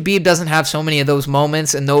 Maybe Khabib doesn't have so many of those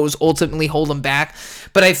moments, and those ultimately hold him back.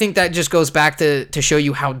 But I think that just goes back to show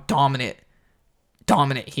you how dominant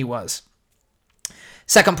he was.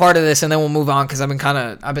 Second part of this, and then we'll move on because I've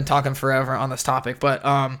been talking forever on this topic. But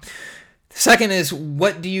second is,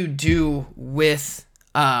 what do you do with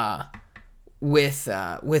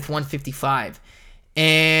 155?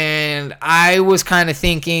 And I was kind of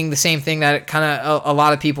thinking the same thing that a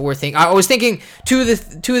lot of people were thinking. I was thinking two of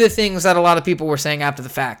the things that a lot of people were saying after the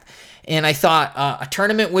fact. And I thought a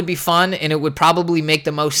tournament would be fun, and it would probably make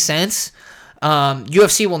the most sense.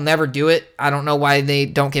 UFC will never do it. I don't know why they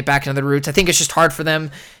don't get back into the roots. I think it's just hard for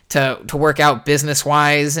them to work out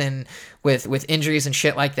business-wise and with injuries and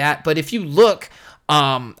shit like that. But if you look,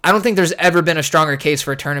 I don't think there's ever been a stronger case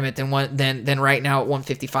for a tournament than right now at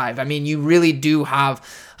 155. I mean, you really do have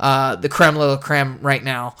the creme de la creme right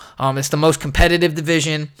now. It's the most competitive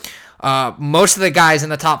division. Most of the guys in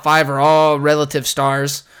the top 5 are all relative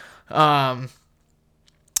stars.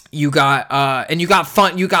 You got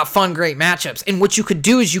fun, great matchups. And what you could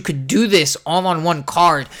do is you could do this all on one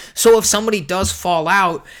card. So if somebody does fall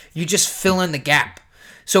out, you just fill in the gap.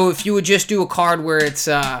 So if you would just do a card where it's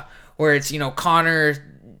Conor,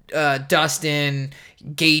 Dustin,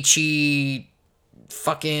 Gaethje,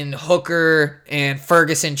 fucking Hooker, and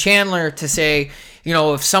Ferguson, Chandler, to say,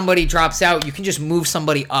 if somebody drops out, you can just move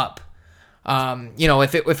somebody up.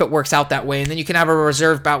 If it works out that way, and then you can have a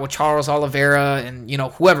reserve bout with Charles Oliveira and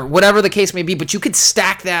whatever the case may be. But you could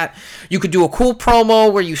stack that. You could do a cool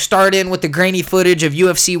promo where you start in with the grainy footage of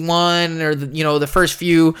UFC 1 or the first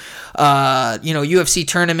few UFC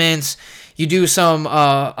tournaments. You do some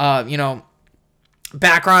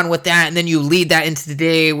background with that, and then you lead that into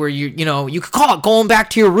today where you could call it going back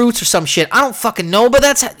to your roots or some shit. I don't fucking know, but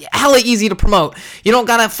that's hella easy to promote. You don't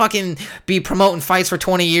gotta fucking be promoting fights for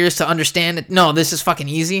 20 years to understand it. No, this is fucking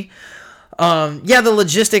easy. The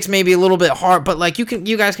logistics may be a little bit hard, but like you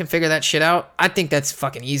guys can figure that shit out. I think that's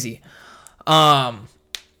fucking easy. I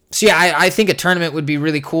think a tournament would be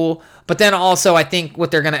really cool. But then also I think what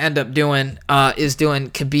they're gonna end up doing is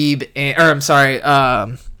doing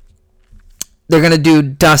they're going to do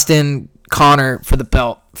Dustin Conor for the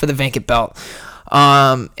belt, for the vacant belt.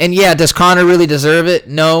 Does Conor really deserve it?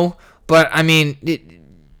 No. But, I mean,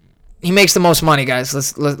 he makes the most money, guys.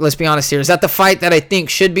 Let's be honest here. Is that the fight that I think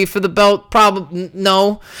should be for the belt? Probably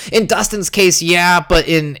no. In Dustin's case, yeah. But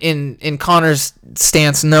in Conor's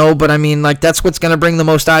stance, no. But, I mean, like, that's what's going to bring the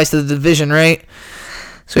most eyes to the division, right?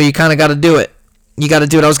 So you kind of got to do it. You got to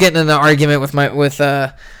do it. I was getting in an argument with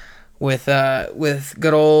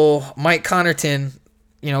good old Mike Connerton,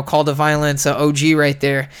 Call to Violence, OG right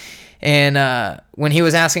there. And when he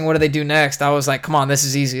was asking what do they do next, I was like, come on, this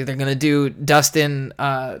is easy. They're going to do Dustin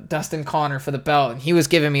Conor for the belt. And he was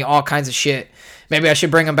giving me all kinds of shit. Maybe I should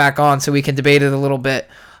bring him back on so we can debate it a little bit.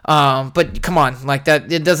 But come on, like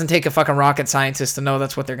that, it doesn't take a fucking rocket scientist to know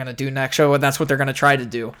that's what they're going to do next, or that's what they're going to try to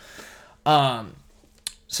do.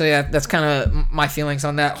 So yeah, that's kind of my feelings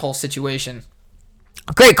on that whole situation.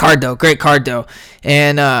 Great card though.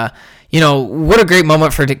 And what a great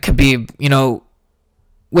moment for Khabib.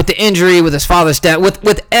 With the injury, with his father's death,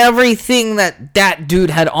 with everything that dude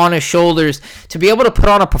had on his shoulders, to be able to put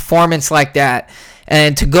on a performance like that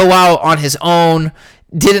and to go out on his own,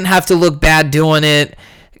 didn't have to look bad doing it,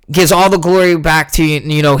 gives all the glory back to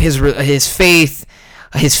his faith,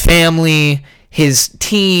 his family, his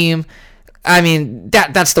team. I mean,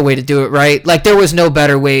 that's the way to do it, right? Like, there was no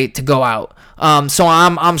better way to go out. So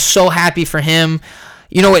I'm so happy for him.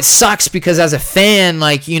 It sucks because as a fan,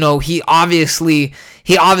 he obviously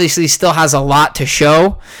still has a lot to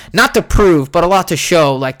show. Not to prove, but a lot to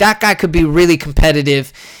show. Like, that guy could be really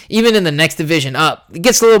competitive, even in the next division up. It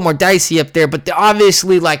gets a little more dicey up there, but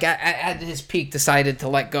obviously, at his peak, decided to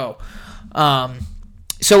let go.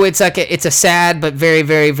 So it's a sad but very,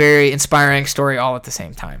 very, very inspiring story all at the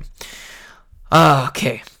same time.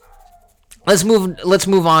 Okay. Let's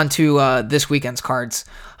move on to this weekend's cards.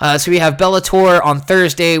 So we have Bellator on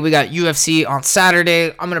Thursday. We got UFC on Saturday.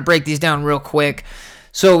 I'm going to break these down real quick.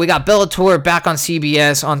 So we got Bellator back on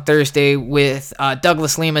CBS on Thursday with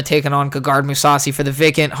Douglas Lima taking on Gegard Mousasi for the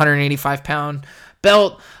vacant 185-pound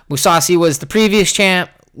belt. Mousasi was the previous champ,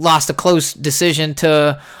 lost a close decision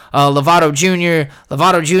to Lovato Jr.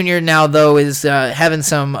 Lovato Jr. now, though, is having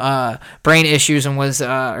some brain issues and was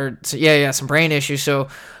some brain issues, so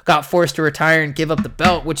got forced to retire and give up the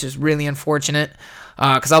belt, which is really unfortunate.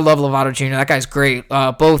 Because I love Lovato Jr. That guy's great.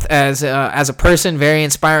 Both as a person, very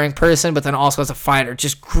inspiring person, but then also as a fighter.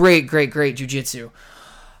 Just great jiu-jitsu.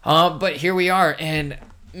 But here we are. And,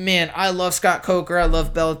 man, I love Scott Coker. I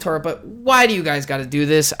love Bellator. But why do you guys got to do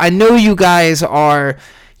this? I know you guys are,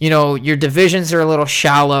 your divisions are a little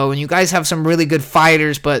shallow. And you guys have some really good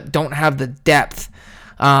fighters, but don't have the depth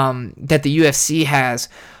that the UFC has.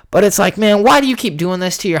 But it's like, man, why do you keep doing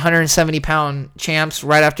this to your 170-pound champs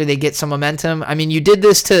right after they get some momentum? I mean, you did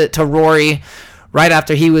this to Rory right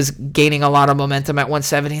after he was gaining a lot of momentum at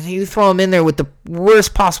 170, and you throw him in there with the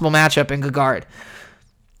worst possible matchup in Gegard.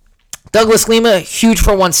 Douglas Lima, huge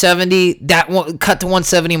for 170. That cut to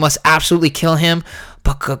 170 must absolutely kill him.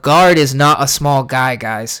 But Gegard is not a small guy,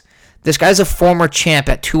 guys. This guy's a former champ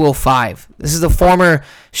at 205. This is the former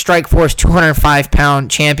Strikeforce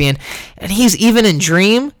 205-pound champion. And he's even in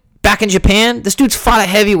Dream. Back in Japan, this dude's fought at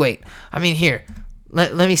heavyweight. I mean, here,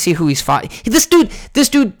 let me see who he's fought. This dude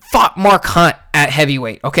fought Mark Hunt at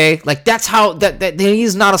heavyweight. Okay, like that's how that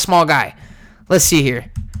he's not a small guy. Let's see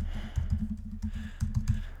here.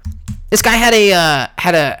 This guy had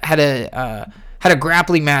a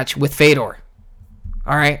grappling match with Fedor.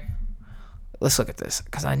 All right, let's look at this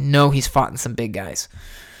because I know he's fought in some big guys.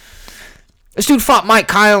 This dude fought Mike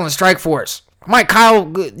Kyle in Strikeforce. Mike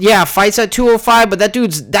Kyle, yeah, fights at 205, but that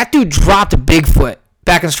dude dropped Bigfoot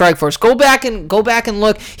back in Strikeforce. Go back and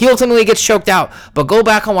look. He ultimately gets choked out, but go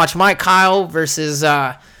back and watch Mike Kyle versus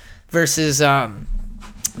Bigfoot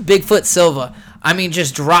Silva. I mean,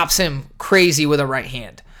 just drops him crazy with a right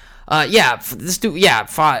hand. This dude,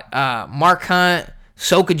 fought Mark Hunt,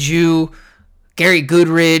 Sokaju, Gary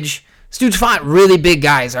Goodridge. This dude's fought really big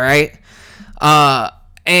guys. All right.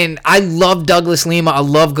 And I love Douglas Lima. I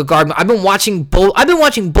love Gegard. I've been watching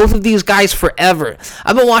both of these guys forever.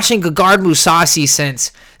 I've been watching Gegard Mousasi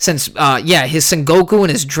since his Sengoku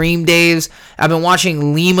and his Dream days. I've been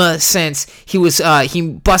watching Lima since he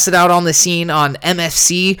busted out on the scene on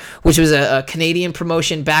MFC, which was a Canadian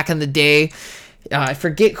promotion back in the day. I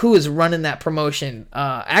forget who was running that promotion.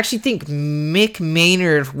 I actually think Mick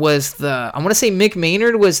Maynard was the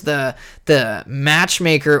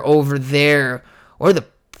matchmaker over there, or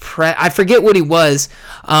I forget what he was,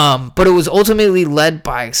 but it was ultimately led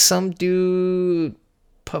by some dude,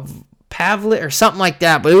 Pavlik or something like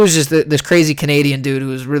that. But it was just this crazy Canadian dude who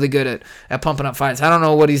was really good at pumping up fights. I don't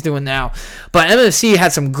know what he's doing now, but MFC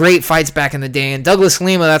had some great fights back in the day, and Douglas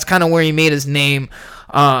Lima, that's kind of where he made his name.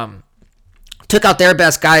 Took out their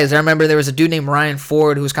best guys. I remember there was a dude named Ryan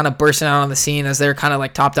Ford who was kind of bursting out on the scene as they're kind of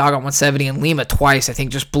like top dog at 170, and Lima twice, I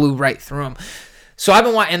think, just blew right through him. So I've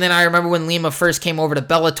been watching, and then I remember when Lima first came over to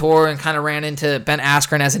Bellator and kind of ran into Ben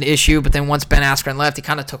Askren as an issue, but then once Ben Askren left, he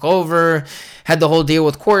kind of took over, had the whole deal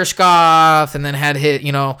with Koreshkov, and then had his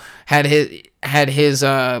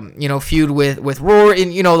feud with Rory,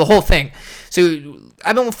 and the whole thing. So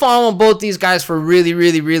I've been following both these guys for a really,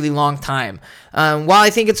 really, really long time. While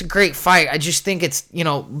I think it's a great fight, I just think it's,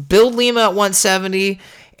 build Lima at 170,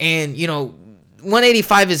 and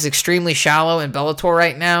 185 is extremely shallow in Bellator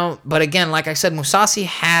right now. But again, like I said, Mousasi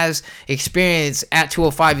has experience at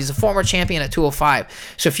 205. He's a former champion at 205.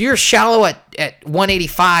 So if you're shallow at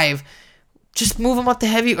 185, just move him up to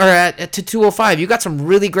heavy or to 205. You got some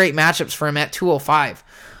really great matchups for him at 205.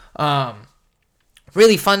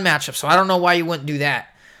 Really fun matchup. So I don't know why you wouldn't do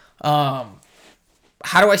that.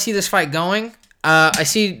 How do I see this fight going? I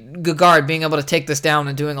see Gegard being able to take this down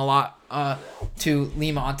and doing a lot to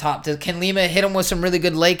Lima on top. Can Lima hit him with some really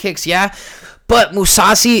good leg kicks? Yeah. But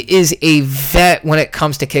Mousasi is a vet when it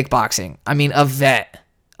comes to kickboxing. I mean, a vet.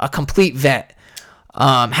 A complete vet.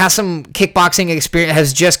 Has some kickboxing experience,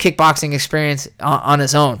 has just kickboxing experience on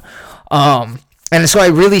his own. And so I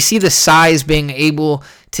really see the size being able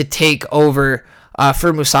to take over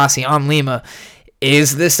for Mousasi on Lima.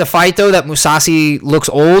 Is this the fight, though, that Mousasi looks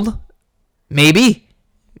old? Maybe.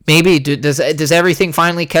 Does everything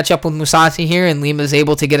finally catch up with Mousasi here and Lima's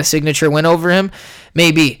able to get a signature win over him?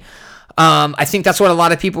 Maybe. I think that's what a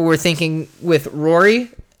lot of people were thinking with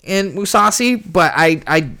Rory and Mousasi, but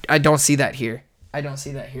I don't see that here. I don't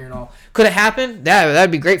see that here at all. Could it happen?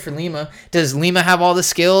 That'd be great for Lima. Does Lima have all the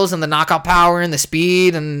skills and the knockout power and the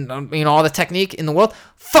speed and all the technique in the world?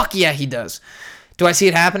 Fuck yeah, he does. Do I see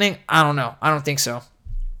it happening? I don't know. I don't think so.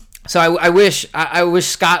 So I wish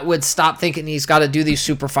Scott would stop thinking he's got to do these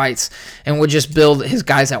super fights and would just build his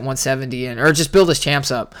guys at 170 or just build his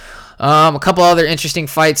champs up. A couple other interesting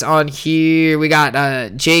fights on here. We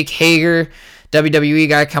got Jake Hager, WWE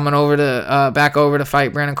guy, coming over to back over to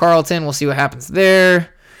fight Brandon Carlton. We'll see what happens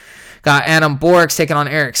there. Got Adam Borks taking on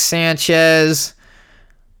Eric Sanchez.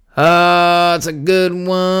 It's a good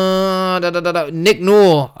one. Nick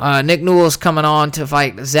Newell. Nick Newell's coming on to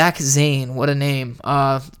fight Zach Zane. What a name.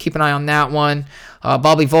 Keep an eye on that one.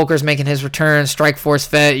 Bobby Volker's making his return. Strikeforce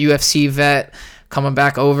vet, UFC vet, coming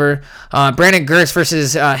back over. Brandon Gertz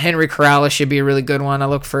versus Henry Corrales should be a really good one. I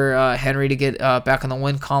look for Henry to get back on the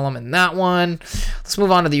win column in that one. Let's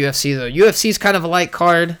move on to the UFC, though. UFC is kind of a light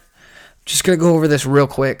card. Just going to go over this real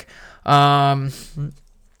quick.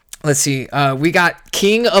 Let's see. We got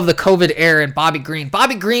King of the COVID era and Bobby Green.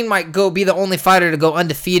 Bobby Green might be the only fighter to go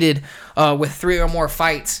undefeated with 3 or more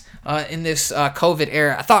fights in this COVID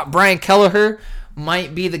era. I thought Brian Kelleher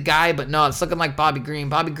might be the guy, but no, it's looking like Bobby Green.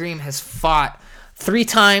 Bobby Green has fought 3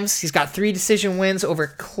 times. He's got 3 decision wins over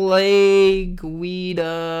Clay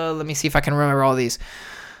Guida. Let me see if I can remember all these.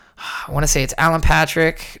 I want to say it's Alan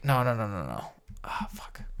Patrick. No. Oh,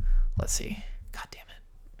 fuck. Let's see. God damn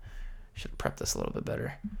it. Should have prepped this a little bit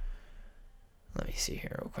better. Let me see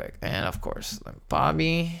here real quick. And, of course,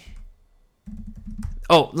 Bobby.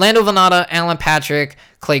 Oh, Lando Venata, Alan Patrick,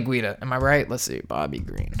 Clay Guida. Am I right? Let's see. Bobby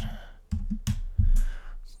Green.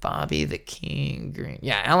 Bobby the King Green.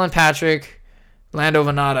 Yeah, Alan Patrick, Lando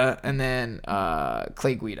Venata, and then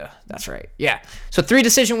Clay Guida. That's right. Yeah. So 3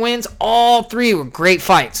 decision wins. All 3 were great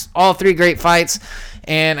fights. All 3 great fights.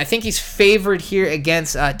 And I think he's favored here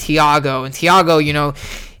against Thiago. And Thiago,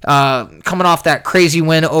 coming off that crazy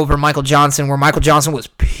win over Michael Johnson, where Michael Johnson was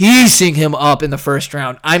piecing him up in the first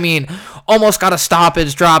round. I mean, almost got a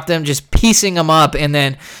stoppage, dropped him, just piecing him up. And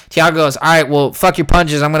then Thiago goes, all right, well, fuck your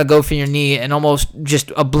punches. I'm going to go for your knee, and almost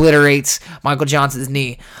just obliterates Michael Johnson's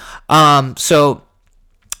knee. So,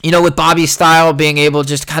 with Bobby's style, being able to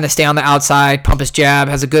just kind of stay on the outside, pump his jab,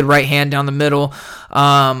 has a good right hand down the middle.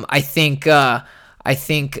 I think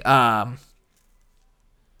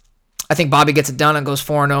Bobby gets it done and goes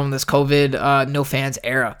 4-0 in this COVID no fans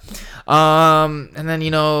era. And then,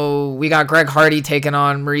 we got Greg Hardy taking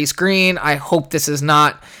on Maurice Green. I hope this is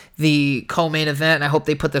not the co-main event, and I hope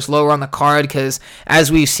they put this lower on the card because,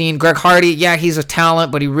 as we've seen, Greg Hardy, yeah, he's a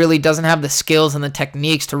talent, but he really doesn't have the skills and the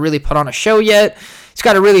techniques to really put on a show yet. He's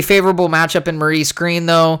got a really favorable matchup in Maurice Green,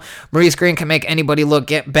 though. Maurice Green can make anybody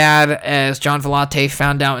look bad, as John Vellante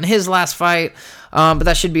found out in his last fight. But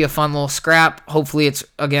that should be a fun little scrap. Hopefully it's,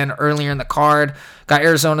 again, earlier in the card. Got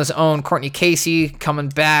Arizona's own Courtney Casey coming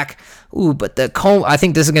back. Ooh, but I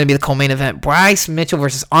think this is going to be the co-main event. Bryce Mitchell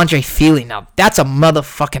versus Andre Fili. Now, that's a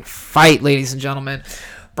motherfucking fight, ladies and gentlemen.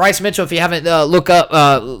 Bryce Mitchell, if you haven't, look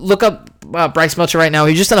up Bryce Mitchell right now.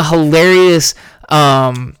 He's just in a hilarious...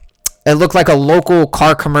 it looked like a local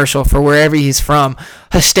car commercial for wherever he's from.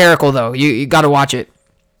 Hysterical, though. You got to watch it.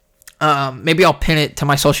 Maybe I'll pin it to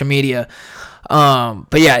my social media.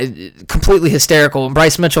 But yeah, completely hysterical. And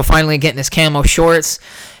Bryce Mitchell finally getting his camo shorts.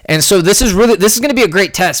 And so this is going to be a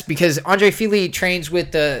great test because Andre Fili trains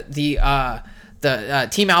with the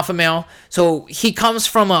Team Alpha Male. So he comes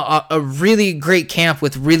from a really great camp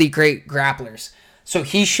with really great grapplers. So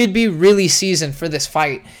he should be really seasoned for this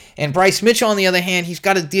fight. And Bryce Mitchell, on the other hand, he's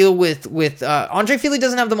got to deal with Andre Fili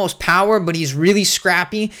doesn't have the most power, but he's really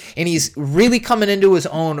scrappy, and he's really coming into his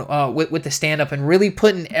own with the stand-up and really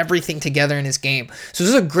putting everything together in his game. So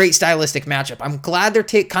this is a great stylistic matchup. I'm glad they're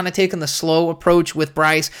kind of taking the slow approach with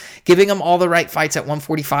Bryce, giving him all the right fights at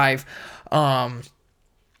 145. Yeah,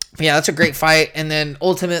 that's a great fight. And then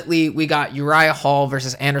ultimately we got Uriah Hall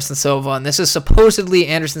versus Anderson Silva, and this is supposedly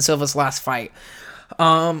Anderson Silva's last fight.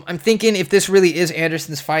 I'm thinking if this really is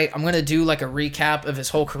Anderson's fight, I'm gonna do like a recap of his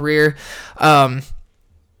whole career.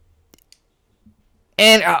 And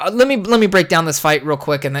let me break down this fight real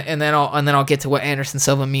quick, and then I'll get to what Anderson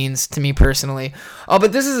Silva means to me personally.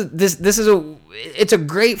 But this is a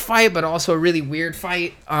great fight, but also a really weird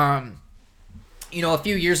fight. A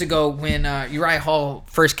few years ago when Uriah Hall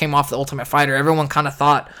first came off The Ultimate Fighter, everyone kind of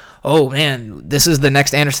thought, "Oh man, this is the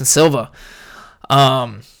next Anderson Silva."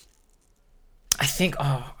 I think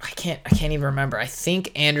I can't even remember. I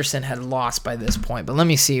think Anderson had lost by this point, but let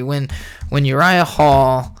me see when Uriah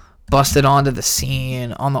Hall busted onto the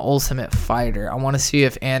scene on The Ultimate Fighter. I want to see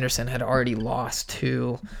if Anderson had already lost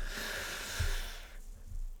to.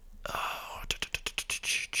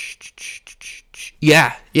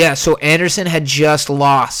 Yeah. So Anderson had just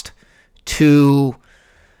lost to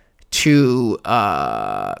Chris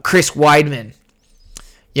Weidman.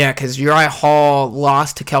 Yeah, because Uriah Hall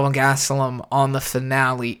lost to Kelvin Gastelum on the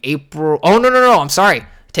finale, April. Oh, no. I'm sorry.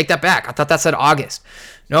 Take that back. I thought that said August.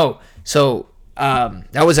 No. So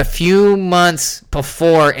that was a few months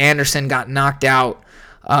before Anderson got knocked out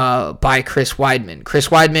by Chris Weidman. Chris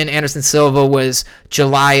Weidman, Anderson Silva was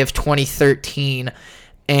July of 2013,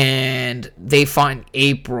 and they fought in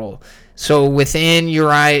April. So within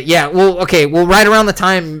Uriah, right around the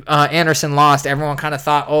time Anderson lost, everyone kind of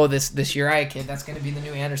thought, oh, this Uriah kid, that's going to be the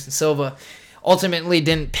new Anderson Silva. Ultimately,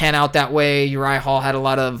 didn't pan out that way. Uriah Hall had a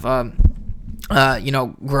lot of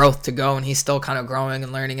growth to go, and he's still kind of growing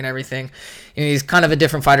and learning and everything. He's kind of a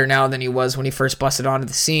different fighter now than he was when he first busted onto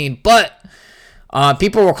the scene. But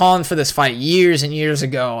people were calling for this fight years and years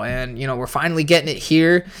ago, and we're finally getting it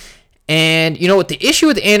here. And what the issue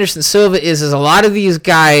with Anderson Silva is a lot of these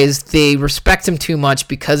guys, they respect him too much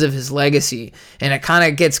because of his legacy. And it kind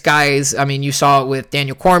of gets guys, you saw it with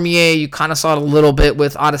Daniel Cormier, you kind of saw it a little bit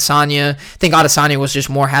with Adesanya. I think Adesanya was just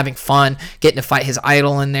more having fun, getting to fight his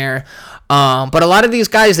idol in there. But a lot of these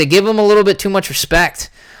guys, they give him a little bit too much respect.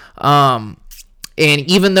 And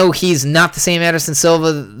even though he's not the same Anderson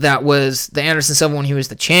Silva that was the Anderson Silva when he was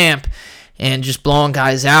the champ, and just blowing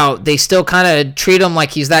guys out, they still kind of treat him like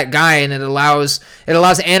he's that guy, and it allows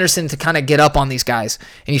Anderson to kind of get up on these guys.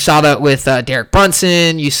 And you saw that with Derek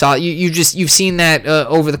Brunson. You've seen that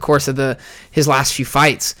over the course of his last few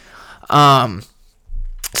fights. So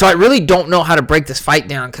I really don't know how to break this fight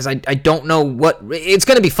down because I don't know what it's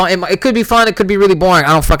gonna be fun. It could be fun. It could be really boring.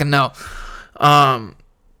 I don't fucking know.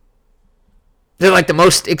 They're like the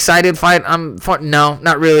most excited fight. No,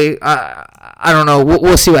 not really. I don't know.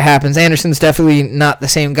 We'll see what happens. Anderson's definitely not the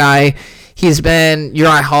same guy he's been.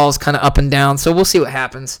 Uriah Hall's kind of up and down, so we'll see what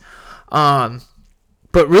happens. But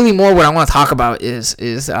really, more what I want to talk about is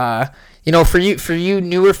for you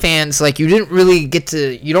newer fans, like you don't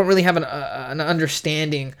really have an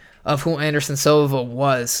understanding of who Anderson Silva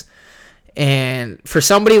was. And for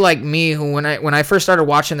somebody like me, who when I first started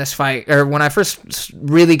watching this fight, or when I first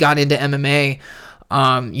really got into MMA,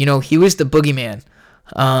 he was the boogeyman.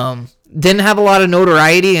 Didn't have a lot of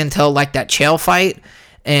notoriety until like that Chael fight,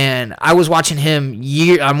 and I was watching him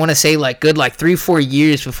I want to say like 3-4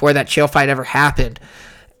 years before that Chael fight ever happened,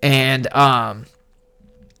 and I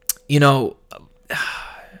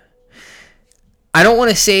don't want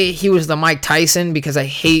to say he was the Mike Tyson because I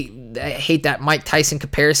hate that Mike Tyson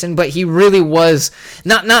comparison, but he really was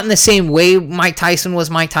not in the same way Mike Tyson was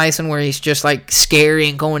Mike Tyson, where he's just like scary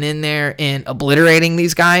and going in there and obliterating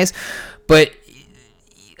these guys. But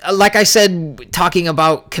like I said, talking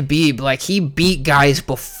about Khabib, like he beat guys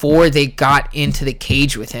before they got into the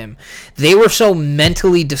cage with him. They were so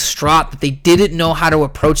mentally distraught that they didn't know how to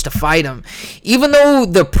approach to fight him. Even though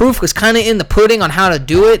the proof was kind of in the pudding on how to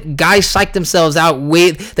do it, guys psyched themselves out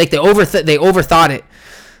way, like they overthought it.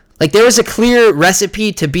 Like there was a clear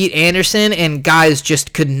recipe to beat Anderson, and guys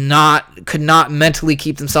just could not mentally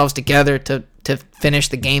keep themselves together to finish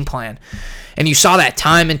the game plan. And you saw that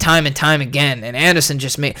time and time and time again. And Anderson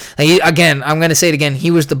just I'm going to say it again,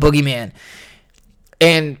 he was the boogeyman.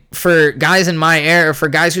 And for guys in my era, for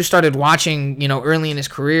guys who started watching, early in his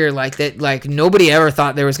career, like that, like nobody ever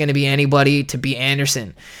thought there was going to be anybody to beat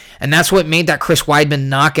Anderson. And that's what made that Chris Weidman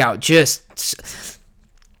knockout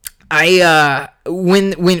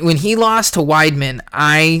when he lost to Weidman,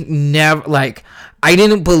 I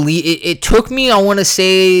didn't believe it. It took me, I want to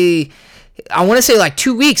say like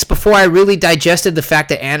 2 weeks before I really digested the fact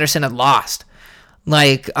that Anderson had lost.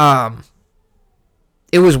 Like,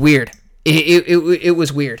 it was weird. It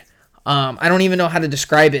was weird. I don't even know how to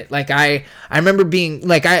describe it. Like I remember being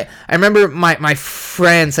like I remember my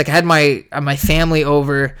friends, like I had my family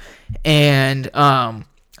over, and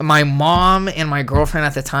my mom and my girlfriend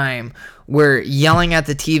at the time were yelling at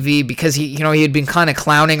the TV because he had been kind of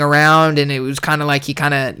clowning around, and it was kind of like he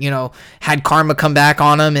kind of had karma come back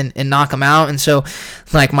on him and knock him out. And so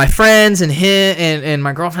like my friends and him and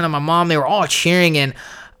my girlfriend and my mom, they were all cheering, and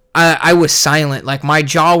I was silent. Like my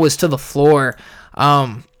jaw was to the floor.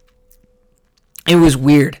 It was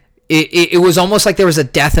weird. It was almost like there was a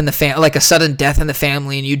death in the like a sudden death in the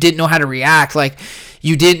family, and you didn't know how to react. Like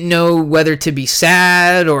you didn't know whether to be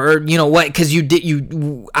sad or what, because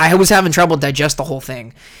I was having trouble digest the whole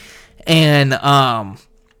thing, and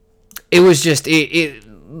it was just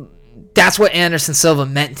that's what Anderson Silva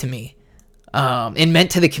meant to me, and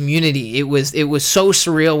meant to the community. It was so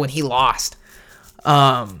surreal when he lost.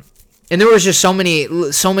 And there was just so many,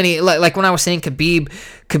 like when I was saying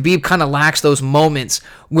Khabib kind of lacks those moments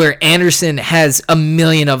where Anderson has a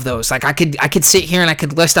million of those. Like I could sit here and I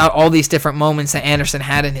could list out all these different moments that Anderson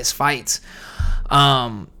had in his fights.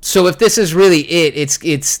 So if this is really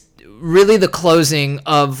it's really the closing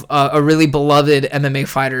of a really beloved MMA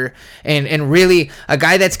fighter, and really a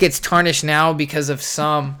guy that gets tarnished now because of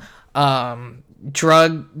some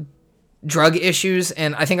drug issues.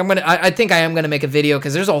 And I think I am gonna make a video,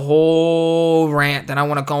 because there's a whole rant that I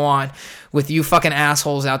want to go on with you fucking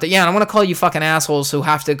assholes out there. Yeah, and I want to call you fucking assholes who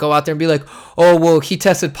have to go out there and be like, oh well, he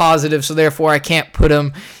tested positive, so therefore I can't put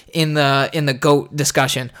him in the GOAT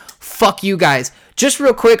discussion. Fuck you guys. Just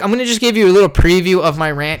real quick, I'm gonna just give you a little preview of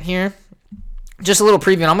my rant here. Just a little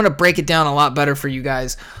preview, and I'm gonna break it down a lot better for you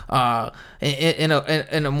guys in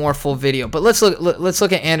a more full video. But let's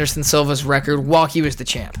look at Anderson Silva's record while he was the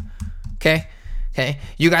champ. Okay.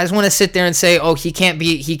 You guys want to sit there and say, "Oh, he can't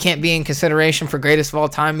be in consideration for greatest of all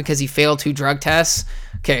time because he failed 2 drug tests."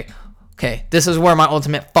 Okay. This is where my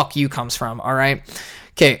ultimate fuck you comes from. All right.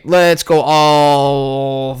 Okay. Let's go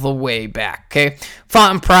all the way back. Okay.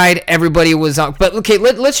 Fought in Pride. Everybody was on, but okay.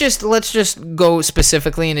 Let's just go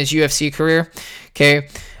specifically in his UFC career. Okay.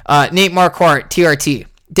 Nate Marquardt, TRT.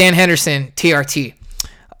 Dan Henderson, TRT.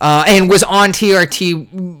 And was on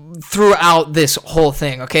TRT throughout this whole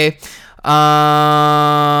thing. Okay.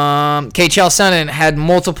 Chael Sonnen had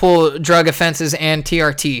multiple drug offenses and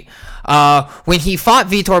TRT. When he fought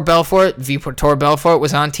Vitor Belfort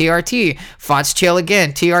was on TRT. Fought Chael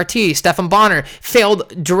again, TRT. Stephan Bonner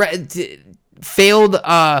failed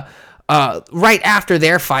right after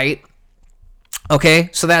their fight. Okay,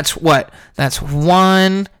 so that's what? That's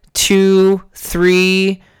 1, 2,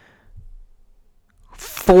 3,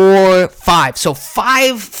 4, 5. So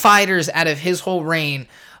 5 fighters out of his whole reign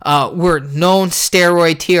were known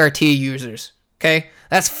steroid TRT users. Okay,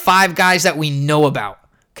 that's 5 guys that we know about.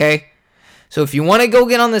 Okay, so if you want to go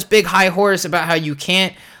get on this big high horse about how you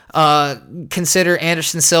can't consider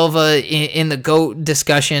Anderson Silva in the GOAT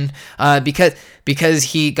discussion because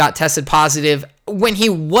he got tested positive when he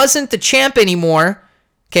wasn't the champ anymore.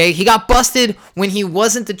 Okay, he got busted when he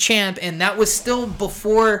wasn't the champ, and that was still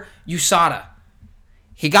before USADA.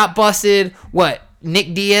 He got busted,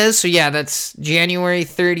 Nick Diaz? So yeah, that's January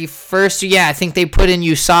 31st. So yeah, I think they put in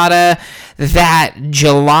USADA that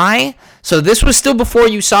July. So this was still before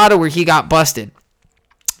USADA where he got busted.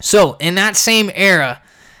 So in that same era,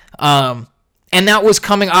 and that was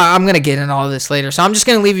coming, I'm going to get into all of this later. So I'm just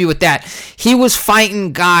going to leave you with that. He was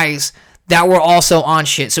fighting guys that were also on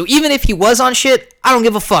shit. So even if he was on shit, I don't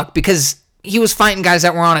give a fuck, because he was fighting guys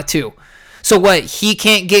that were on it too. So what, he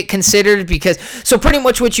can't get considered because... So pretty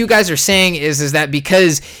much what you guys are saying is that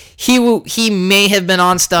because he may have been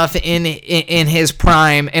on stuff in his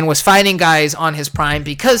prime and was fighting guys on his prime,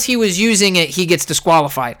 because he was using it, he gets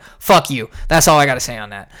disqualified. Fuck you. That's all I got to say on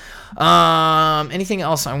that. Anything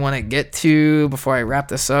else I want to get to before I wrap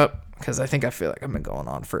this up? Because I feel like I've been going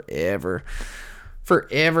on forever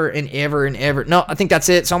and ever. No, I think that's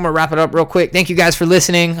it. So I'm gonna wrap it up real quick. Thank you guys for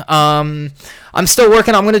listening. I'm still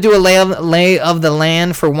working. I'm gonna do a lay of the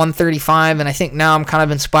land for 135, and I think now I'm kind of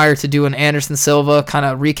inspired to do an Anderson Silva kind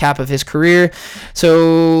of recap of his career.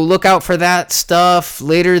 So look out for that stuff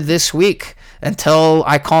later this week. Until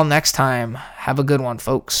I call next time, have a good one,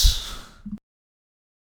 folks.